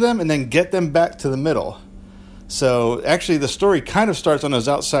 span to them, and then get them back to the middle. So actually the story kind of starts on those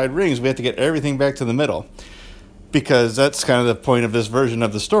outside rings. We have to get everything back to the middle. because that's kind of the point of this version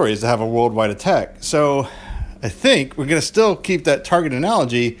of the story, is to have a worldwide attack. So I think we're going to still keep that target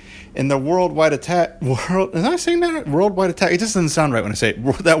analogy in the worldwide attack. Am I saying that right? Worldwide attack? It just doesn't sound right when I say it.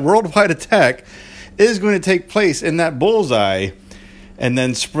 That worldwide attack is going to take place in that bullseye and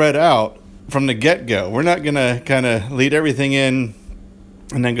then spread out from the get-go. We're not going to kind of lead everything in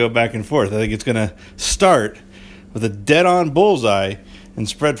and then go back and forth. I think it's going to start with a dead-on bullseye and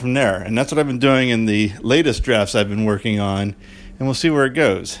spread from there. And that's what I've been doing in the latest drafts I've been working on, and we'll see where it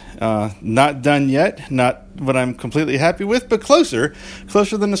goes. Not done yet, not what I'm completely happy with, but closer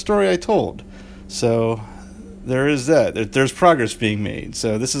than the story I told. So there is that. There's progress being made.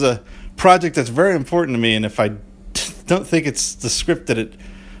 So this is a project that's very important to me, and if I don't think it's the script that it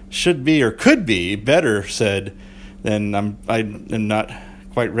should be or could be better said, then I am not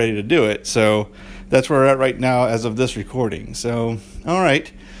quite ready to do it. So that's where we're at right now as of this recording. So, all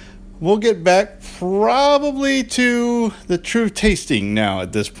right. We'll get back probably to the true tasting now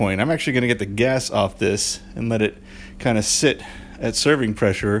at this point. I'm actually going to get the gas off this and let it kind of sit at serving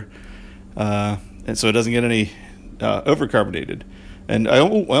pressure, and so it doesn't get any overcarbonated. And I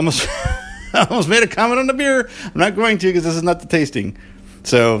almost I almost made a comment on the beer. I'm not going to, because this is not the tasting.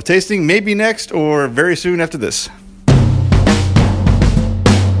 So tasting may be next or very soon after this.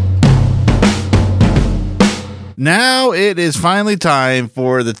 Now it is finally time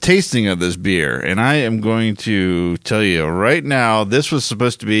for the tasting of this beer, and I am going to tell you right now, this was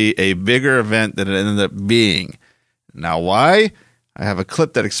supposed to be a bigger event than it ended up being. Now why? I have a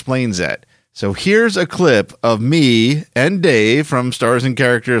clip that explains that. So here's a clip of me and Dave from Stars and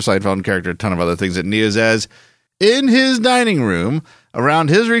Character, Seinfeld and Character, a ton of other things that Neo's as, in his dining room around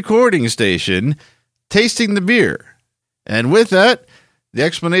his recording station, tasting the beer. And with that, the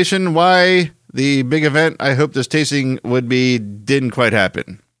explanation why the big event I hope this tasting would be didn't quite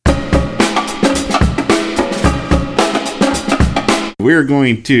happen. We're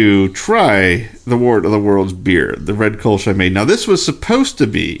going to try the Wort of the World's beer, the red Kolsch I made. Now, this was supposed to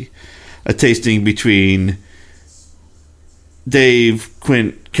be a tasting between Dave,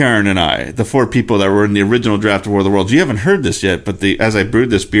 Quint, Karen, and I, the four people that were in the original draft of War of the Worlds. You haven't heard this yet, but as I brewed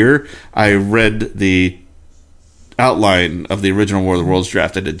this beer, I read the outline of the original War of the Worlds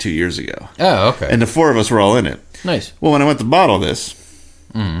draft I did 2 years ago. Oh, okay. And the four of us were all in it. Nice. Well, when I went to bottle this,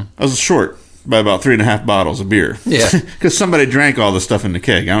 I was short by about 3.5 bottles of beer. Yeah. Because somebody drank all the stuff in the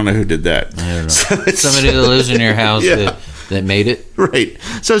keg. I don't know who did that. I don't know. Somebody that lives in your house Yeah. that made it. Right.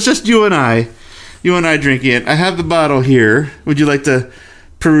 So it's just you and I drinking it. I have the bottle here. Would you like to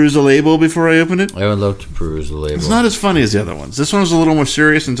peruse the label before I open it? I would love to peruse the label. It's not as funny as the other ones. This one was a little more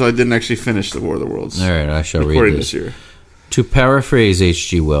serious until I didn't actually finish the War of the Worlds. All right, I shall read this. To paraphrase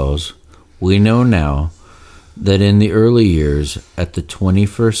H.G. Wells, we know now that in the early years at the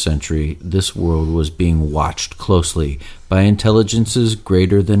 21st century, this world was being watched closely by intelligences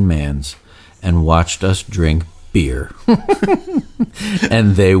greater than man's, and watched us drink beer.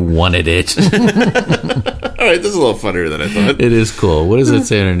 And they wanted it. All right, this is a little funnier than I thought. It is cool. What does it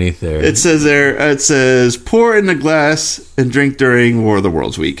say underneath there? It says, pour in the glass and drink during War of the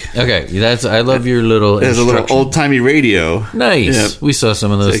Worlds week. Okay, I love your little It has a little old-timey radio. Nice. Yep. We saw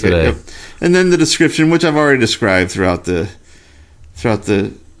some of those today. Yep. And then the description, which I've already described throughout the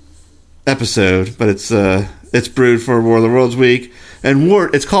episode, but it's brewed for War of the Worlds week. And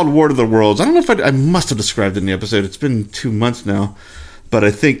Wort, it's called Wort of the Worlds. I don't know if I must have described it in the episode. It's been 2 months now. But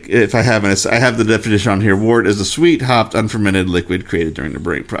I think if I haven't, I have the definition on here. Wort is a sweet, hopped, unfermented liquid created during the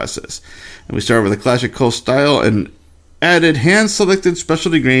brewing process. And we started with a classic Kolsch style and added hand-selected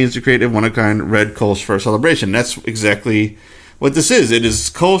specialty grains to create a one-of-a-kind red Kolsch for our celebration. That's exactly what this is. It is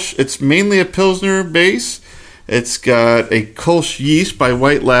Kolsch. It's mainly a Pilsner base. It's got a Kolsch yeast by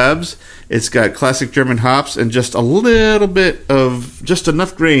White Labs. It's got classic German hops and just a little bit of just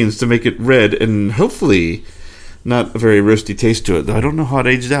enough grains to make it red and hopefully not a very roasty taste to it. Though I don't know how it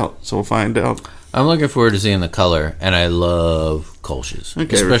aged out, so we'll find out. I'm looking forward to seeing the color, and I love Kolsch's,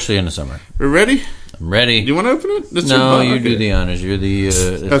 especially in the summer. We're ready? I'm ready. Do you want to open it? No, you do the honors. You're the...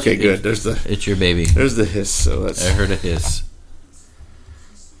 okay, good. It's your baby. There's the hiss. So I heard a hiss.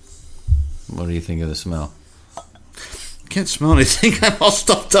 What do you think of the smell? Can't smell anything. I'm all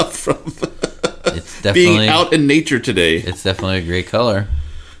stuffed up from it's definitely, being out in nature today. It's definitely a great color.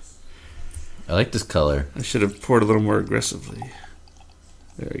 I like this color. I should have poured a little more aggressively.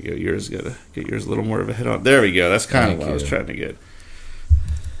 There we go. Yours got to get yours a little more of a hit on. There we go. That's kind of what I was trying to get.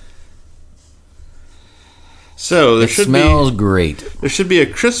 So there smells great. There should be a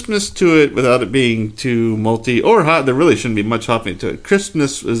crispness to it without it being too malty or hot. There really shouldn't be much hopping to it.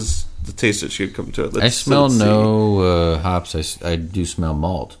 Crispness is the taste that should come to it. I smell no hops. I do smell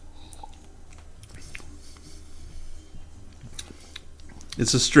malt.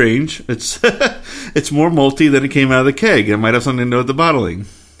 It's a strange. It's it's more malty than it came out of the keg. It might have something to do with the bottling.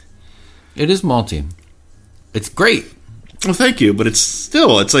 It is malty. It's great. Well, thank you, but it's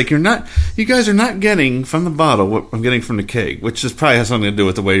like you guys are not getting from the bottle what I'm getting from the keg, which is probably has something to do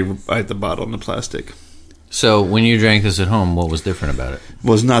with the way you write the bottle in the plastic. So when you drank this at home, what was different about it?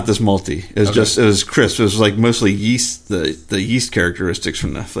 Was not this malty. It was it was crisp. It was like mostly yeast, the yeast characteristics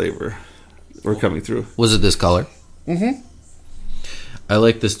from the flavor were coming through. Was it this color? Mm-hmm. I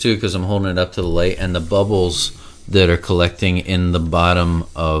like this too because I'm holding it up to the light, and the bubbles that are collecting in the bottom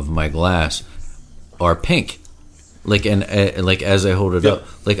of my glass are pink. Like as I hold it up,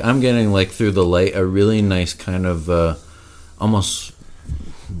 like I'm getting like through the light a really nice kind of almost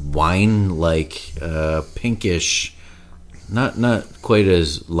wine-like pinkish, not quite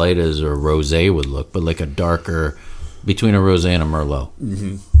as light as a rosé would look, but like a darker between a rosé and a merlot.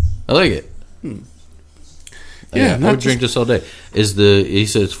 Mm-hmm. I like it. Yeah, I would drink this all day. He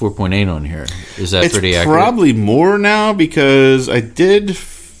said it's 4.8 on here. Is that pretty accurate? It's probably more now because I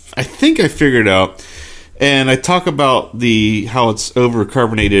think I figured out, and I talk about how it's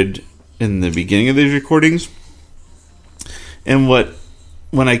over-carbonated in the beginning of these recordings, and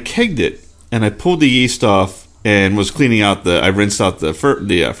when I kegged it and I pulled the yeast off and was cleaning out I rinsed out the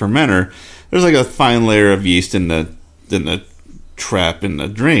fermenter, there's like a fine layer of yeast in the trap in the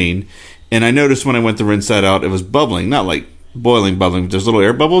drain. And I noticed when I went to rinse that out, it was bubbling. Not like boiling, bubbling, but there's little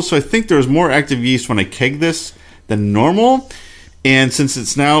air bubbles. So I think there was more active yeast when I kegged this than normal. And since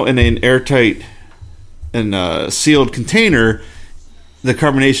it's now in an airtight and sealed container, the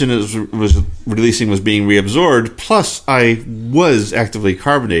carbonation was being reabsorbed. Plus, I was actively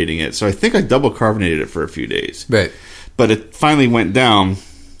carbonating it. So I think I double carbonated it for a few days. Right. But it finally went down.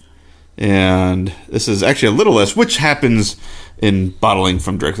 And this is actually a little less, which happens in bottling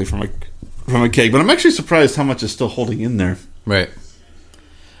directly from a keg. But I'm actually surprised how much is still holding in there. Right.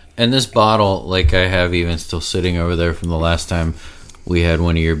 And this bottle, like I have even still sitting over there from the last time we had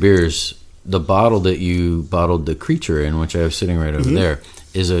one of your beers, the bottle that you bottled the creature in, which I have sitting right over there,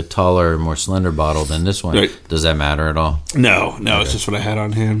 is a taller, more slender bottle than this one. Right. Does that matter at all? No, okay. It's just what I had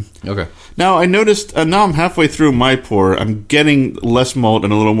on hand. Okay. Now, I noticed, now I'm halfway through my pour, I'm getting less malt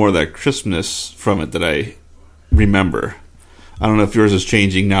and a little more of that crispness from it that I remember. I don't know if yours is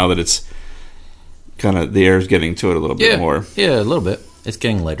changing now that it's kind of, the air's getting to it a little bit more. Yeah, a little bit. It's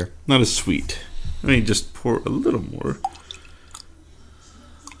getting lighter. Not as sweet. Let me just pour a little more.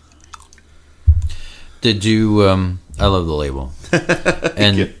 Did you, I love the label.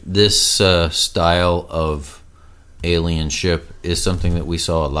 And this style of alien ship is something that we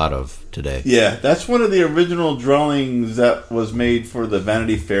saw a lot of today. Yeah, that's one of the original drawings that was made for the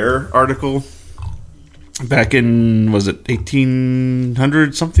Vanity Fair article. Back in, was it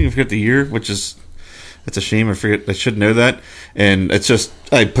 1800 something? I forget the year, it's a shame. I should know that. And it's just,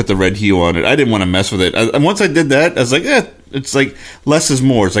 I put the red hue on it. I didn't want to mess with it. And once I did that, I was like, it's like less is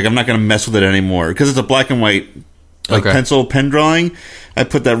more. It's like I'm not going to mess with it anymore. Because it's a black and white pencil pen drawing. I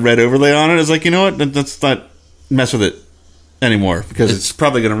put that red overlay on it. I was like, you know what? Let's not mess with it anymore. Because it's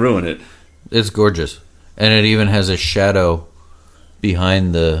probably going to ruin it. It's gorgeous. And it even has a shadow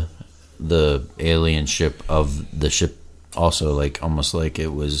behind the alien ship of the ship also, like almost like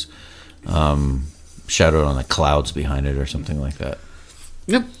it was shadowed on the clouds behind it or something like that.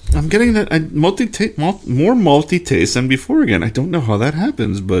 Yep, I'm getting that more malty taste than before again. I don't know how that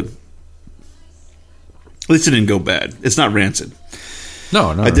happens, but at least it didn't go bad. It's not rancid. No.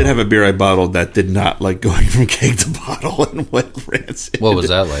 I did have a beer I bottled that did not like going from keg to bottle and went rancid. What was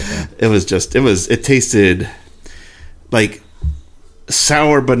that like? Man? It tasted like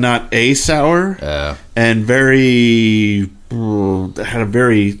sour, but not a sour, and had a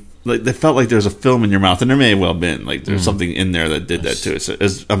very, like, they felt like there was a film in your mouth, and there may have well been, like, there's something in there that did that to it. So it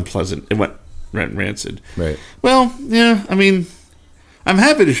was unpleasant. It went rancid. Right. Well, yeah. I mean, I'm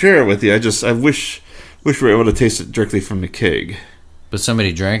happy to share it with you. I wish we were able to taste it directly from the keg. But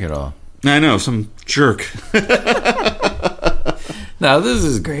somebody drank it all. I know, some jerk. No, this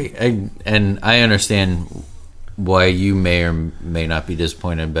is great, and I understand why you may or may not be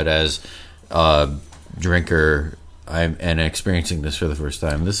disappointed, but as a drinker and experiencing this for the first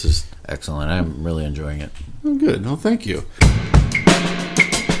time, this is excellent. I'm really enjoying it. Oh, good. No, thank you.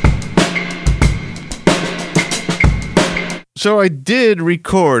 So I did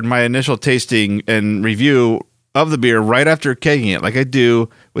record my initial tasting and review of the beer right after kegging it, like I do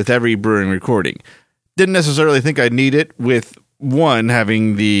with every brewing recording. Didn't necessarily think I'd need it, with one,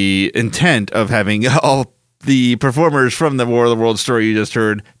 having the intent of having all the performers from the War of the Worlds story you just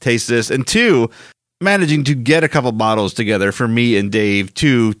heard taste this, and two, managing to get a couple bottles together for me and Dave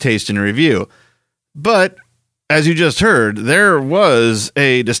to taste and review. But as you just heard, there was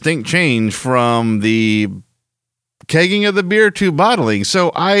a distinct change from the kegging of the beer to bottling.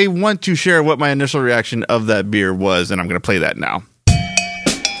 So I want to share what my initial reaction of that beer was, and I'm going to play that now.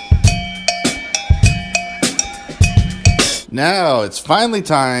 Now it's finally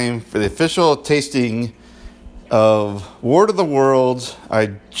time for the official tasting of Wort of the Worlds.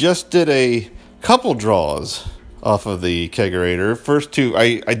 I just did a couple draws off of the kegerator. First two,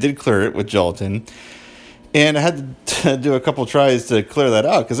 I did clear it with gelatin. And I had to do a couple tries to clear that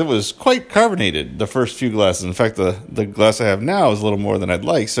out because it was quite carbonated, the first few glasses. In fact, the glass I have now is a little more than I'd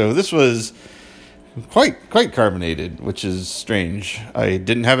like. So this was quite carbonated, which is strange. I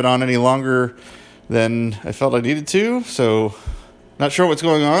didn't have it on any longer than I felt I needed to. So not sure what's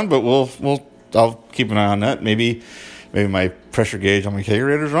going on, but I'll keep an eye on that. Maybe my pressure gauge on my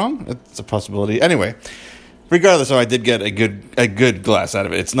kegerator is wrong. It's a possibility. Anyway, regardless, though, I did get a good glass out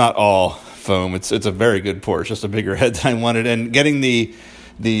of it. It's not all foam. It's a very good pour. It's just a bigger head than I wanted. And getting the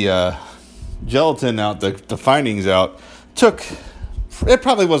gelatin out, the findings out, it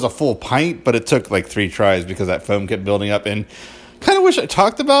probably was a full pint, but it took like 3 tries because that foam kept building up. And kind of wish I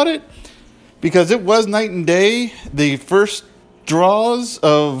talked about it because it was night and day. The first draws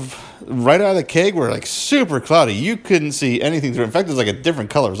of right out of the keg were like super cloudy. You couldn't see anything through. In fact, it was like a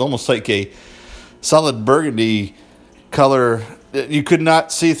different color. It was almost like a solid burgundy color. You could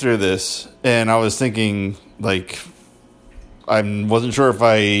not see through this, and I was thinking, like, I wasn't sure if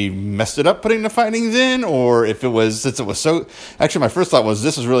I messed it up putting the findings in, or if it was, since it was so, actually my first thought was,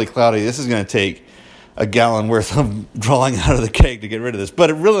 this is really cloudy, this is going to take a gallon worth of drawing out of the keg to get rid of this, but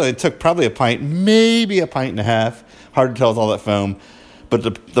it really took probably a pint, maybe a pint and a half, hard to tell with all that foam,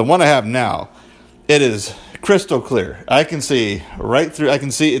 but the one I have now, it is crystal clear. I can see right through, it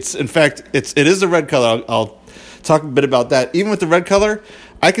is the red color. I'll talk a bit about that. Even with the red color,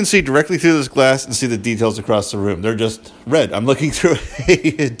 I can see directly through this glass and see the details across the room. They're just red. I'm looking through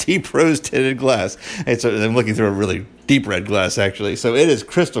a deep rose tinted glass. I'm looking through a really deep red glass, actually. So it is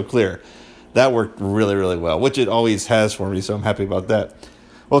crystal clear. That worked really, really well, which it always has for me, so I'm happy about that.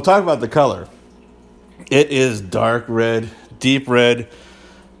 We'll talk about the color. It is dark red, deep red,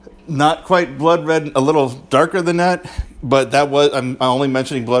 not quite blood red, a little darker than that. But I'm only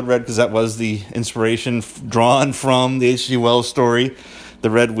mentioning blood red because that was the inspiration drawn from the H.G. Wells story, The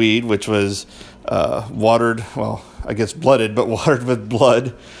Red Weed, which was watered, well, I guess blooded, but watered with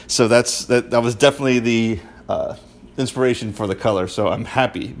blood. So that was definitely the inspiration for the color. So I'm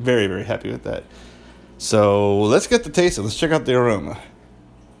happy, very, very happy with that. So let's get the taste. Let's check out the aroma.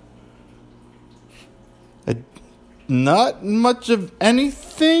 Not much of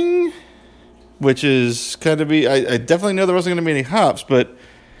anything, which is kind of I definitely know there wasn't going to be any hops, but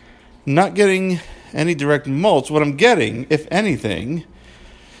not getting any direct malts. What I'm getting, if anything,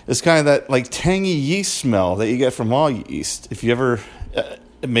 is kind of that like tangy yeast smell that you get from all yeast. If you ever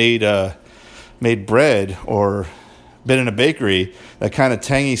made bread or been in a bakery, that kind of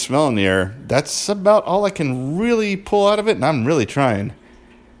tangy smell in the air, that's about all I can really pull out of it, and I'm really trying.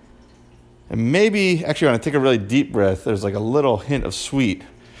 And maybe, actually, when I take a really deep breath, there's like a little hint of sweet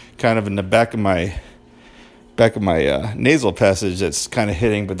kind of in the back of my nasal passage that's kind of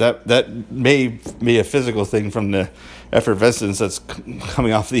hitting, but that may be a physical thing from the effervescence that's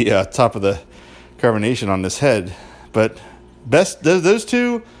coming off the top of the carbonation on this head. But those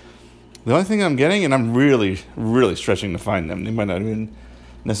two, the only thing I'm getting, and I'm really, really stretching to find them. They might not even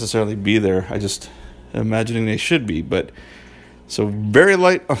necessarily be there. I just imagining they should be, but so very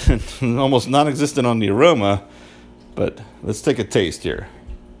light, almost non-existent on the aroma. But let's take a taste here.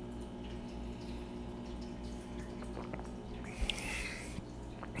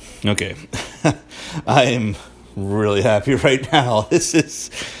 Okay, I am really happy right now. This is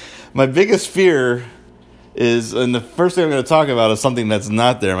my biggest fear and the first thing I'm going to talk about is something that's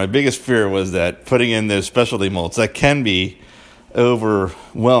not there. My biggest fear was that putting in those specialty malts that can be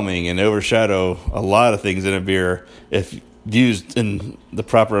overwhelming and overshadow a lot of things in a beer if used in the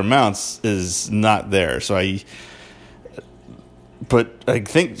proper amounts is not there. So I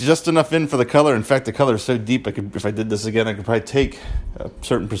think just enough in for the color. In fact, the color is so deep, if I did this again, I could probably take a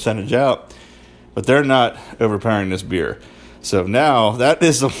certain percentage out. But they're not overpowering this beer. So now that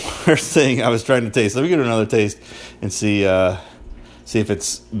is the worst thing I was trying to taste. Let me get another taste and see if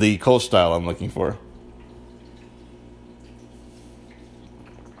it's the Kolsch style I'm looking for.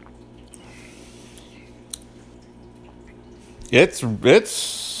 It's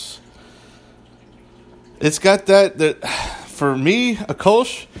got that for me, a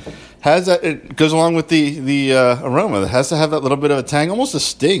Kolsch has that. It goes along with the aroma. It has to have that little bit of a tang, almost a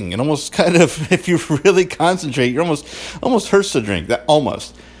sting, and almost kind of, if you really concentrate, you're almost hurts to drink. That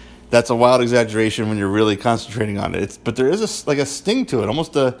almost that's a wild exaggeration when you're really concentrating on it. But there is a sting to it,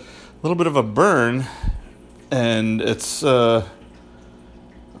 almost a little bit of a burn, and it's that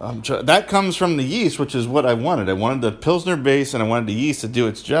comes from the yeast, which is what I wanted. I wanted the Pilsner base, and I wanted the yeast to do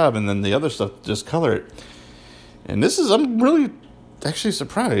its job, and then the other stuff to just color it. And I'm really actually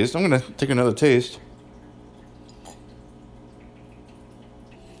surprised. I'm going to take another taste.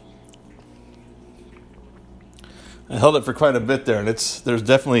 I held it for quite a bit there, and there's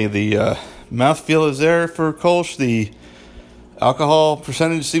definitely the mouthfeel is there for Kolsch. The alcohol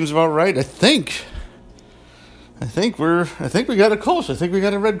percentage seems about right. I think we got a Kolsch. I think we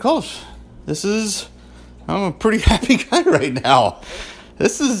got a red Kolsch. I'm a pretty happy guy right now.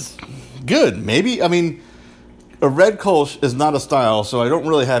 This is good. Maybe, I mean, a red Kolsch is not a style, so I don't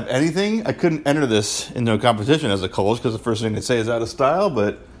really have anything. I couldn't enter this into a competition as a Kolsch because the first thing they'd say is out of style,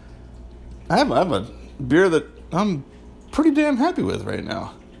 but I have a beer that I'm pretty damn happy with right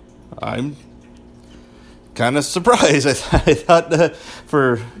now. I'm kind of surprised. I thought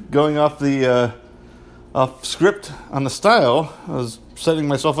for going off the off script on the style, I was setting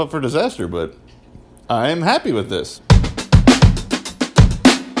myself up for disaster, but I am happy with this.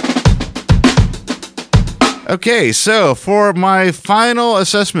 Okay, so for my final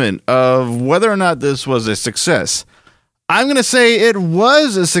assessment of whether or not this was a success, I'm going to say it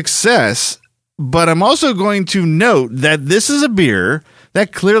was a success. But I'm also going to note that this is a beer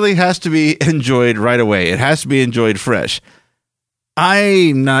that clearly has to be enjoyed right away. It has to be enjoyed fresh.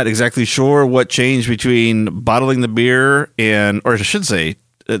 I'm not exactly sure what changed between bottling the beer or I should say,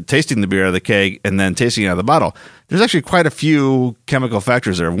 tasting the beer out of the keg and then tasting it out of the bottle. There's actually quite a few chemical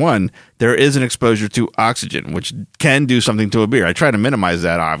factors there. One, there is an exposure to oxygen, which can do something to a beer. I try to minimize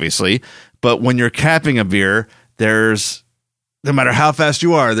that, obviously. But when you're capping a beer, no matter how fast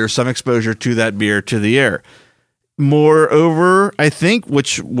you are, there's some exposure to that beer to the air. Moreover, I think,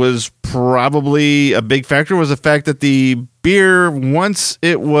 which was probably a big factor, was the fact that the beer, once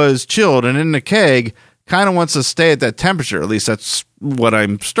it was chilled and in the keg, kind of wants to stay at that temperature. At least that's what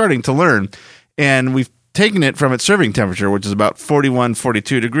I'm starting to learn. And we've taken it from its serving temperature, which is about 41,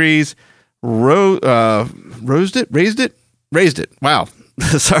 42 degrees, raised it. Wow.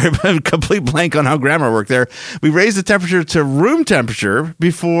 Sorry, I'm a complete blank on how grammar worked there. We raised the temperature to room temperature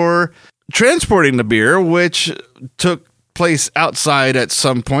before transporting the beer, which took place outside at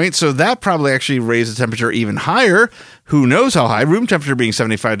some point. So that probably actually raised the temperature even higher. Who knows how high? Room temperature being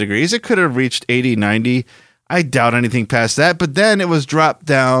 75 degrees. It could have reached 80, 90. I doubt anything past that. But then it was dropped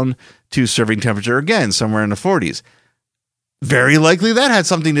down to serving temperature again, somewhere in the 40s. Very likely that had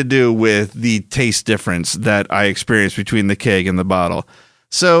something to do with the taste difference that I experienced between the keg and the bottle.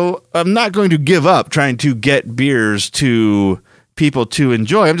 So I'm not going to give up trying to get beers to people to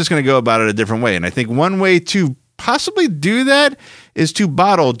enjoy. I'm just going to go about it a different way. And I think one way to possibly do that is to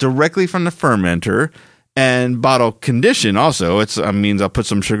bottle directly from the fermenter and bottle condition also. It means I'll put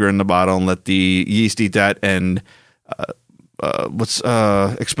some sugar in the bottle and let the yeast eat that and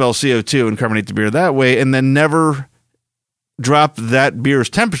expel CO2 and carbonate the beer that way, and then never drop that beer's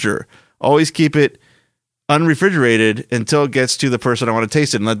temperature. Always keep it unrefrigerated until it gets to the person I want to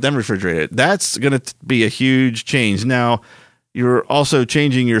taste it and let them refrigerate it. That's going to be a huge change. Now, you're also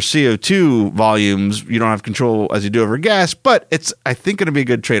changing your CO2 volumes. You don't have control as you do over gas, but it's, I think, going to be a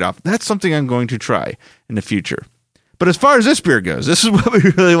good trade-off. That's something I'm going to try in the future. But as far as this beer goes, this is what we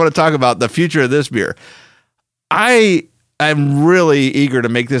really want to talk about, the future of this beer. I'm really eager to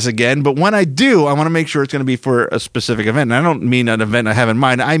make this again, but when I do, I want to make sure it's going to be for a specific event. And I don't mean an event I have in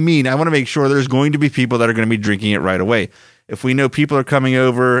mind. I mean, I want to make sure there's going to be people that are going to be drinking it right away. If we know people are coming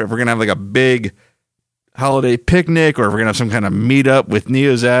over, if we're going to have like a big holiday picnic, or if we're going to have some kind of meetup with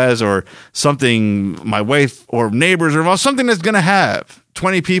Neozaz or something, my wife or neighbors, or something that's going to have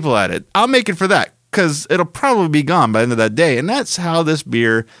 20 people at it, I'll make it for that because it'll probably be gone by the end of that day. And that's how this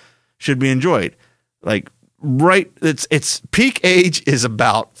beer should be enjoyed. Like, right, its peak age is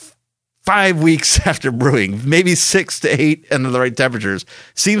about 5 weeks after brewing, maybe 6 to 8 under the right temperatures.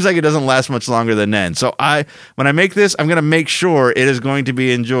 Seems like it doesn't last much longer than then. So when I make this, I'm going to make sure it is going to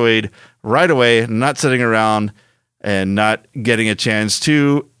be enjoyed right away, not sitting around and not getting a chance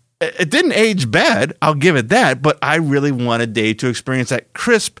to. It didn't age bad, I'll give it that, but I really wanted Dave to experience that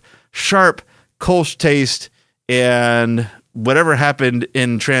crisp, sharp Kolsch taste, and whatever happened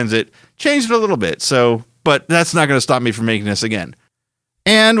in transit changed it a little bit. So, but that's not going to stop me from making this again.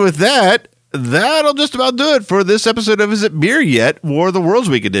 And with that, that'll just about do it for this episode of Is It Beer Yet? War of the Worlds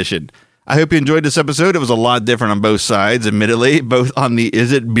Week edition. I hope you enjoyed this episode. It was a lot different on both sides, admittedly, both on the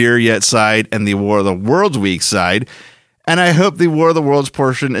Is It Beer Yet side and the War of the Worlds Week side. And I hope the War of the Worlds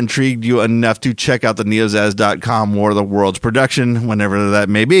portion intrigued you enough to check out the neozaz.com War of the Worlds production, whenever that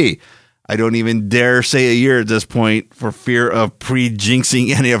may be. I don't even dare say a year at this point for fear of pre-jinxing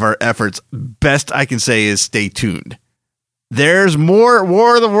any of our efforts. Best I can say is stay tuned. There's more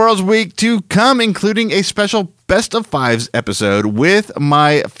War of the Worlds week to come, including a special Best of Fives episode with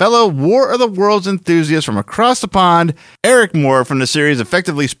my fellow War of the Worlds enthusiasts from across the pond, Eric Moore from the series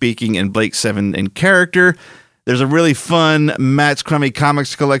Effectively Speaking and Blake Seven in Character. There's a really fun Matt's Crummy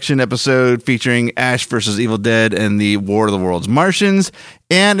Comics Collection episode featuring Ash vs. Evil Dead and the War of the Worlds Martians,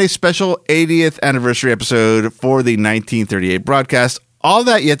 and a special 80th anniversary episode for the 1938 broadcast. All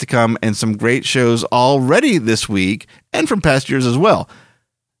that yet to come, and some great shows already this week, and from past years as well.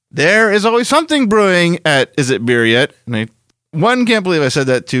 There is always something brewing at Is It Beer Yet? And one, can't believe I said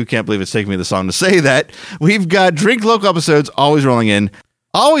that. Two, can't believe it's taking me this long to say that. We've got Drink Local episodes always rolling in.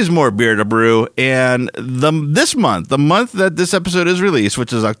 Always more beer to brew, and this month, the month that this episode is released,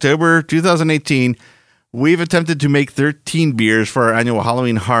 which is October 2018, we've attempted to make 13 beers for our annual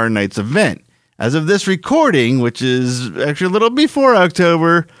Halloween Horror Nights event. As of this recording, which is actually a little before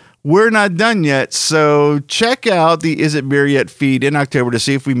October, we're not done yet, so check out the Is It Beer Yet feed in October to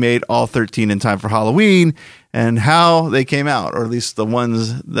see if we made all 13 in time for Halloween and how they came out, or at least the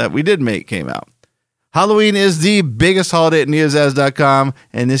ones that we did make came out. Halloween is the biggest holiday at neozaz.com,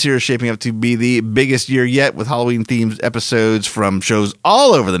 and this year is shaping up to be the biggest year yet with Halloween-themed episodes from shows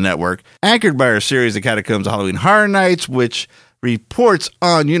all over the network, anchored by our series, The Catacombs of Halloween Horror Nights, which reports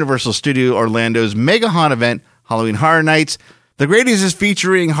on Universal Studio Orlando's Mega Haunt event, Halloween Horror Nights. The Grady's is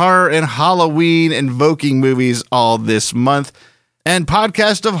featuring horror and Halloween-invoking movies all this month. And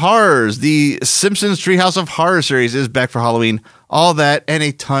Podcast of Horrors, the Simpsons Treehouse of Horror series is back for Halloween. All that and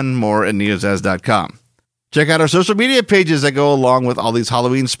a ton more at neozaz.com. Check out our social media pages that go along with all these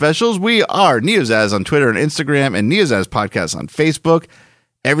Halloween specials. We are Neozaz on Twitter and Instagram, and Neozaz Podcast on Facebook.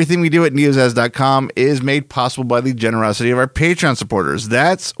 Everything we do at neozaz.com is made possible by the generosity of our Patreon supporters.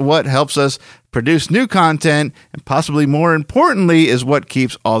 That's what helps us produce new content, and possibly more importantly is what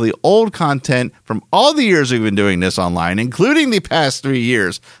keeps all the old content from all the years we've been doing this online, including the past 3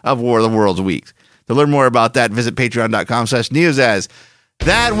 years of War of the Worlds week. To learn more about that, visit patreon.com/neozaz.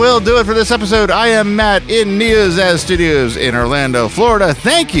 That will do it for this episode. I am Matt in Neozaz Studios in Orlando, Florida.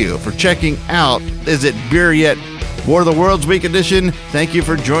 Thank you for checking out Is It Beer Yet? War of the Worlds Week edition. Thank you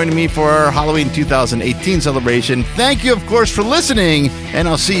for joining me for our Halloween 2018 celebration. Thank you, of course, for listening, and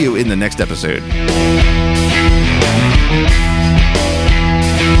I'll see you in the next episode.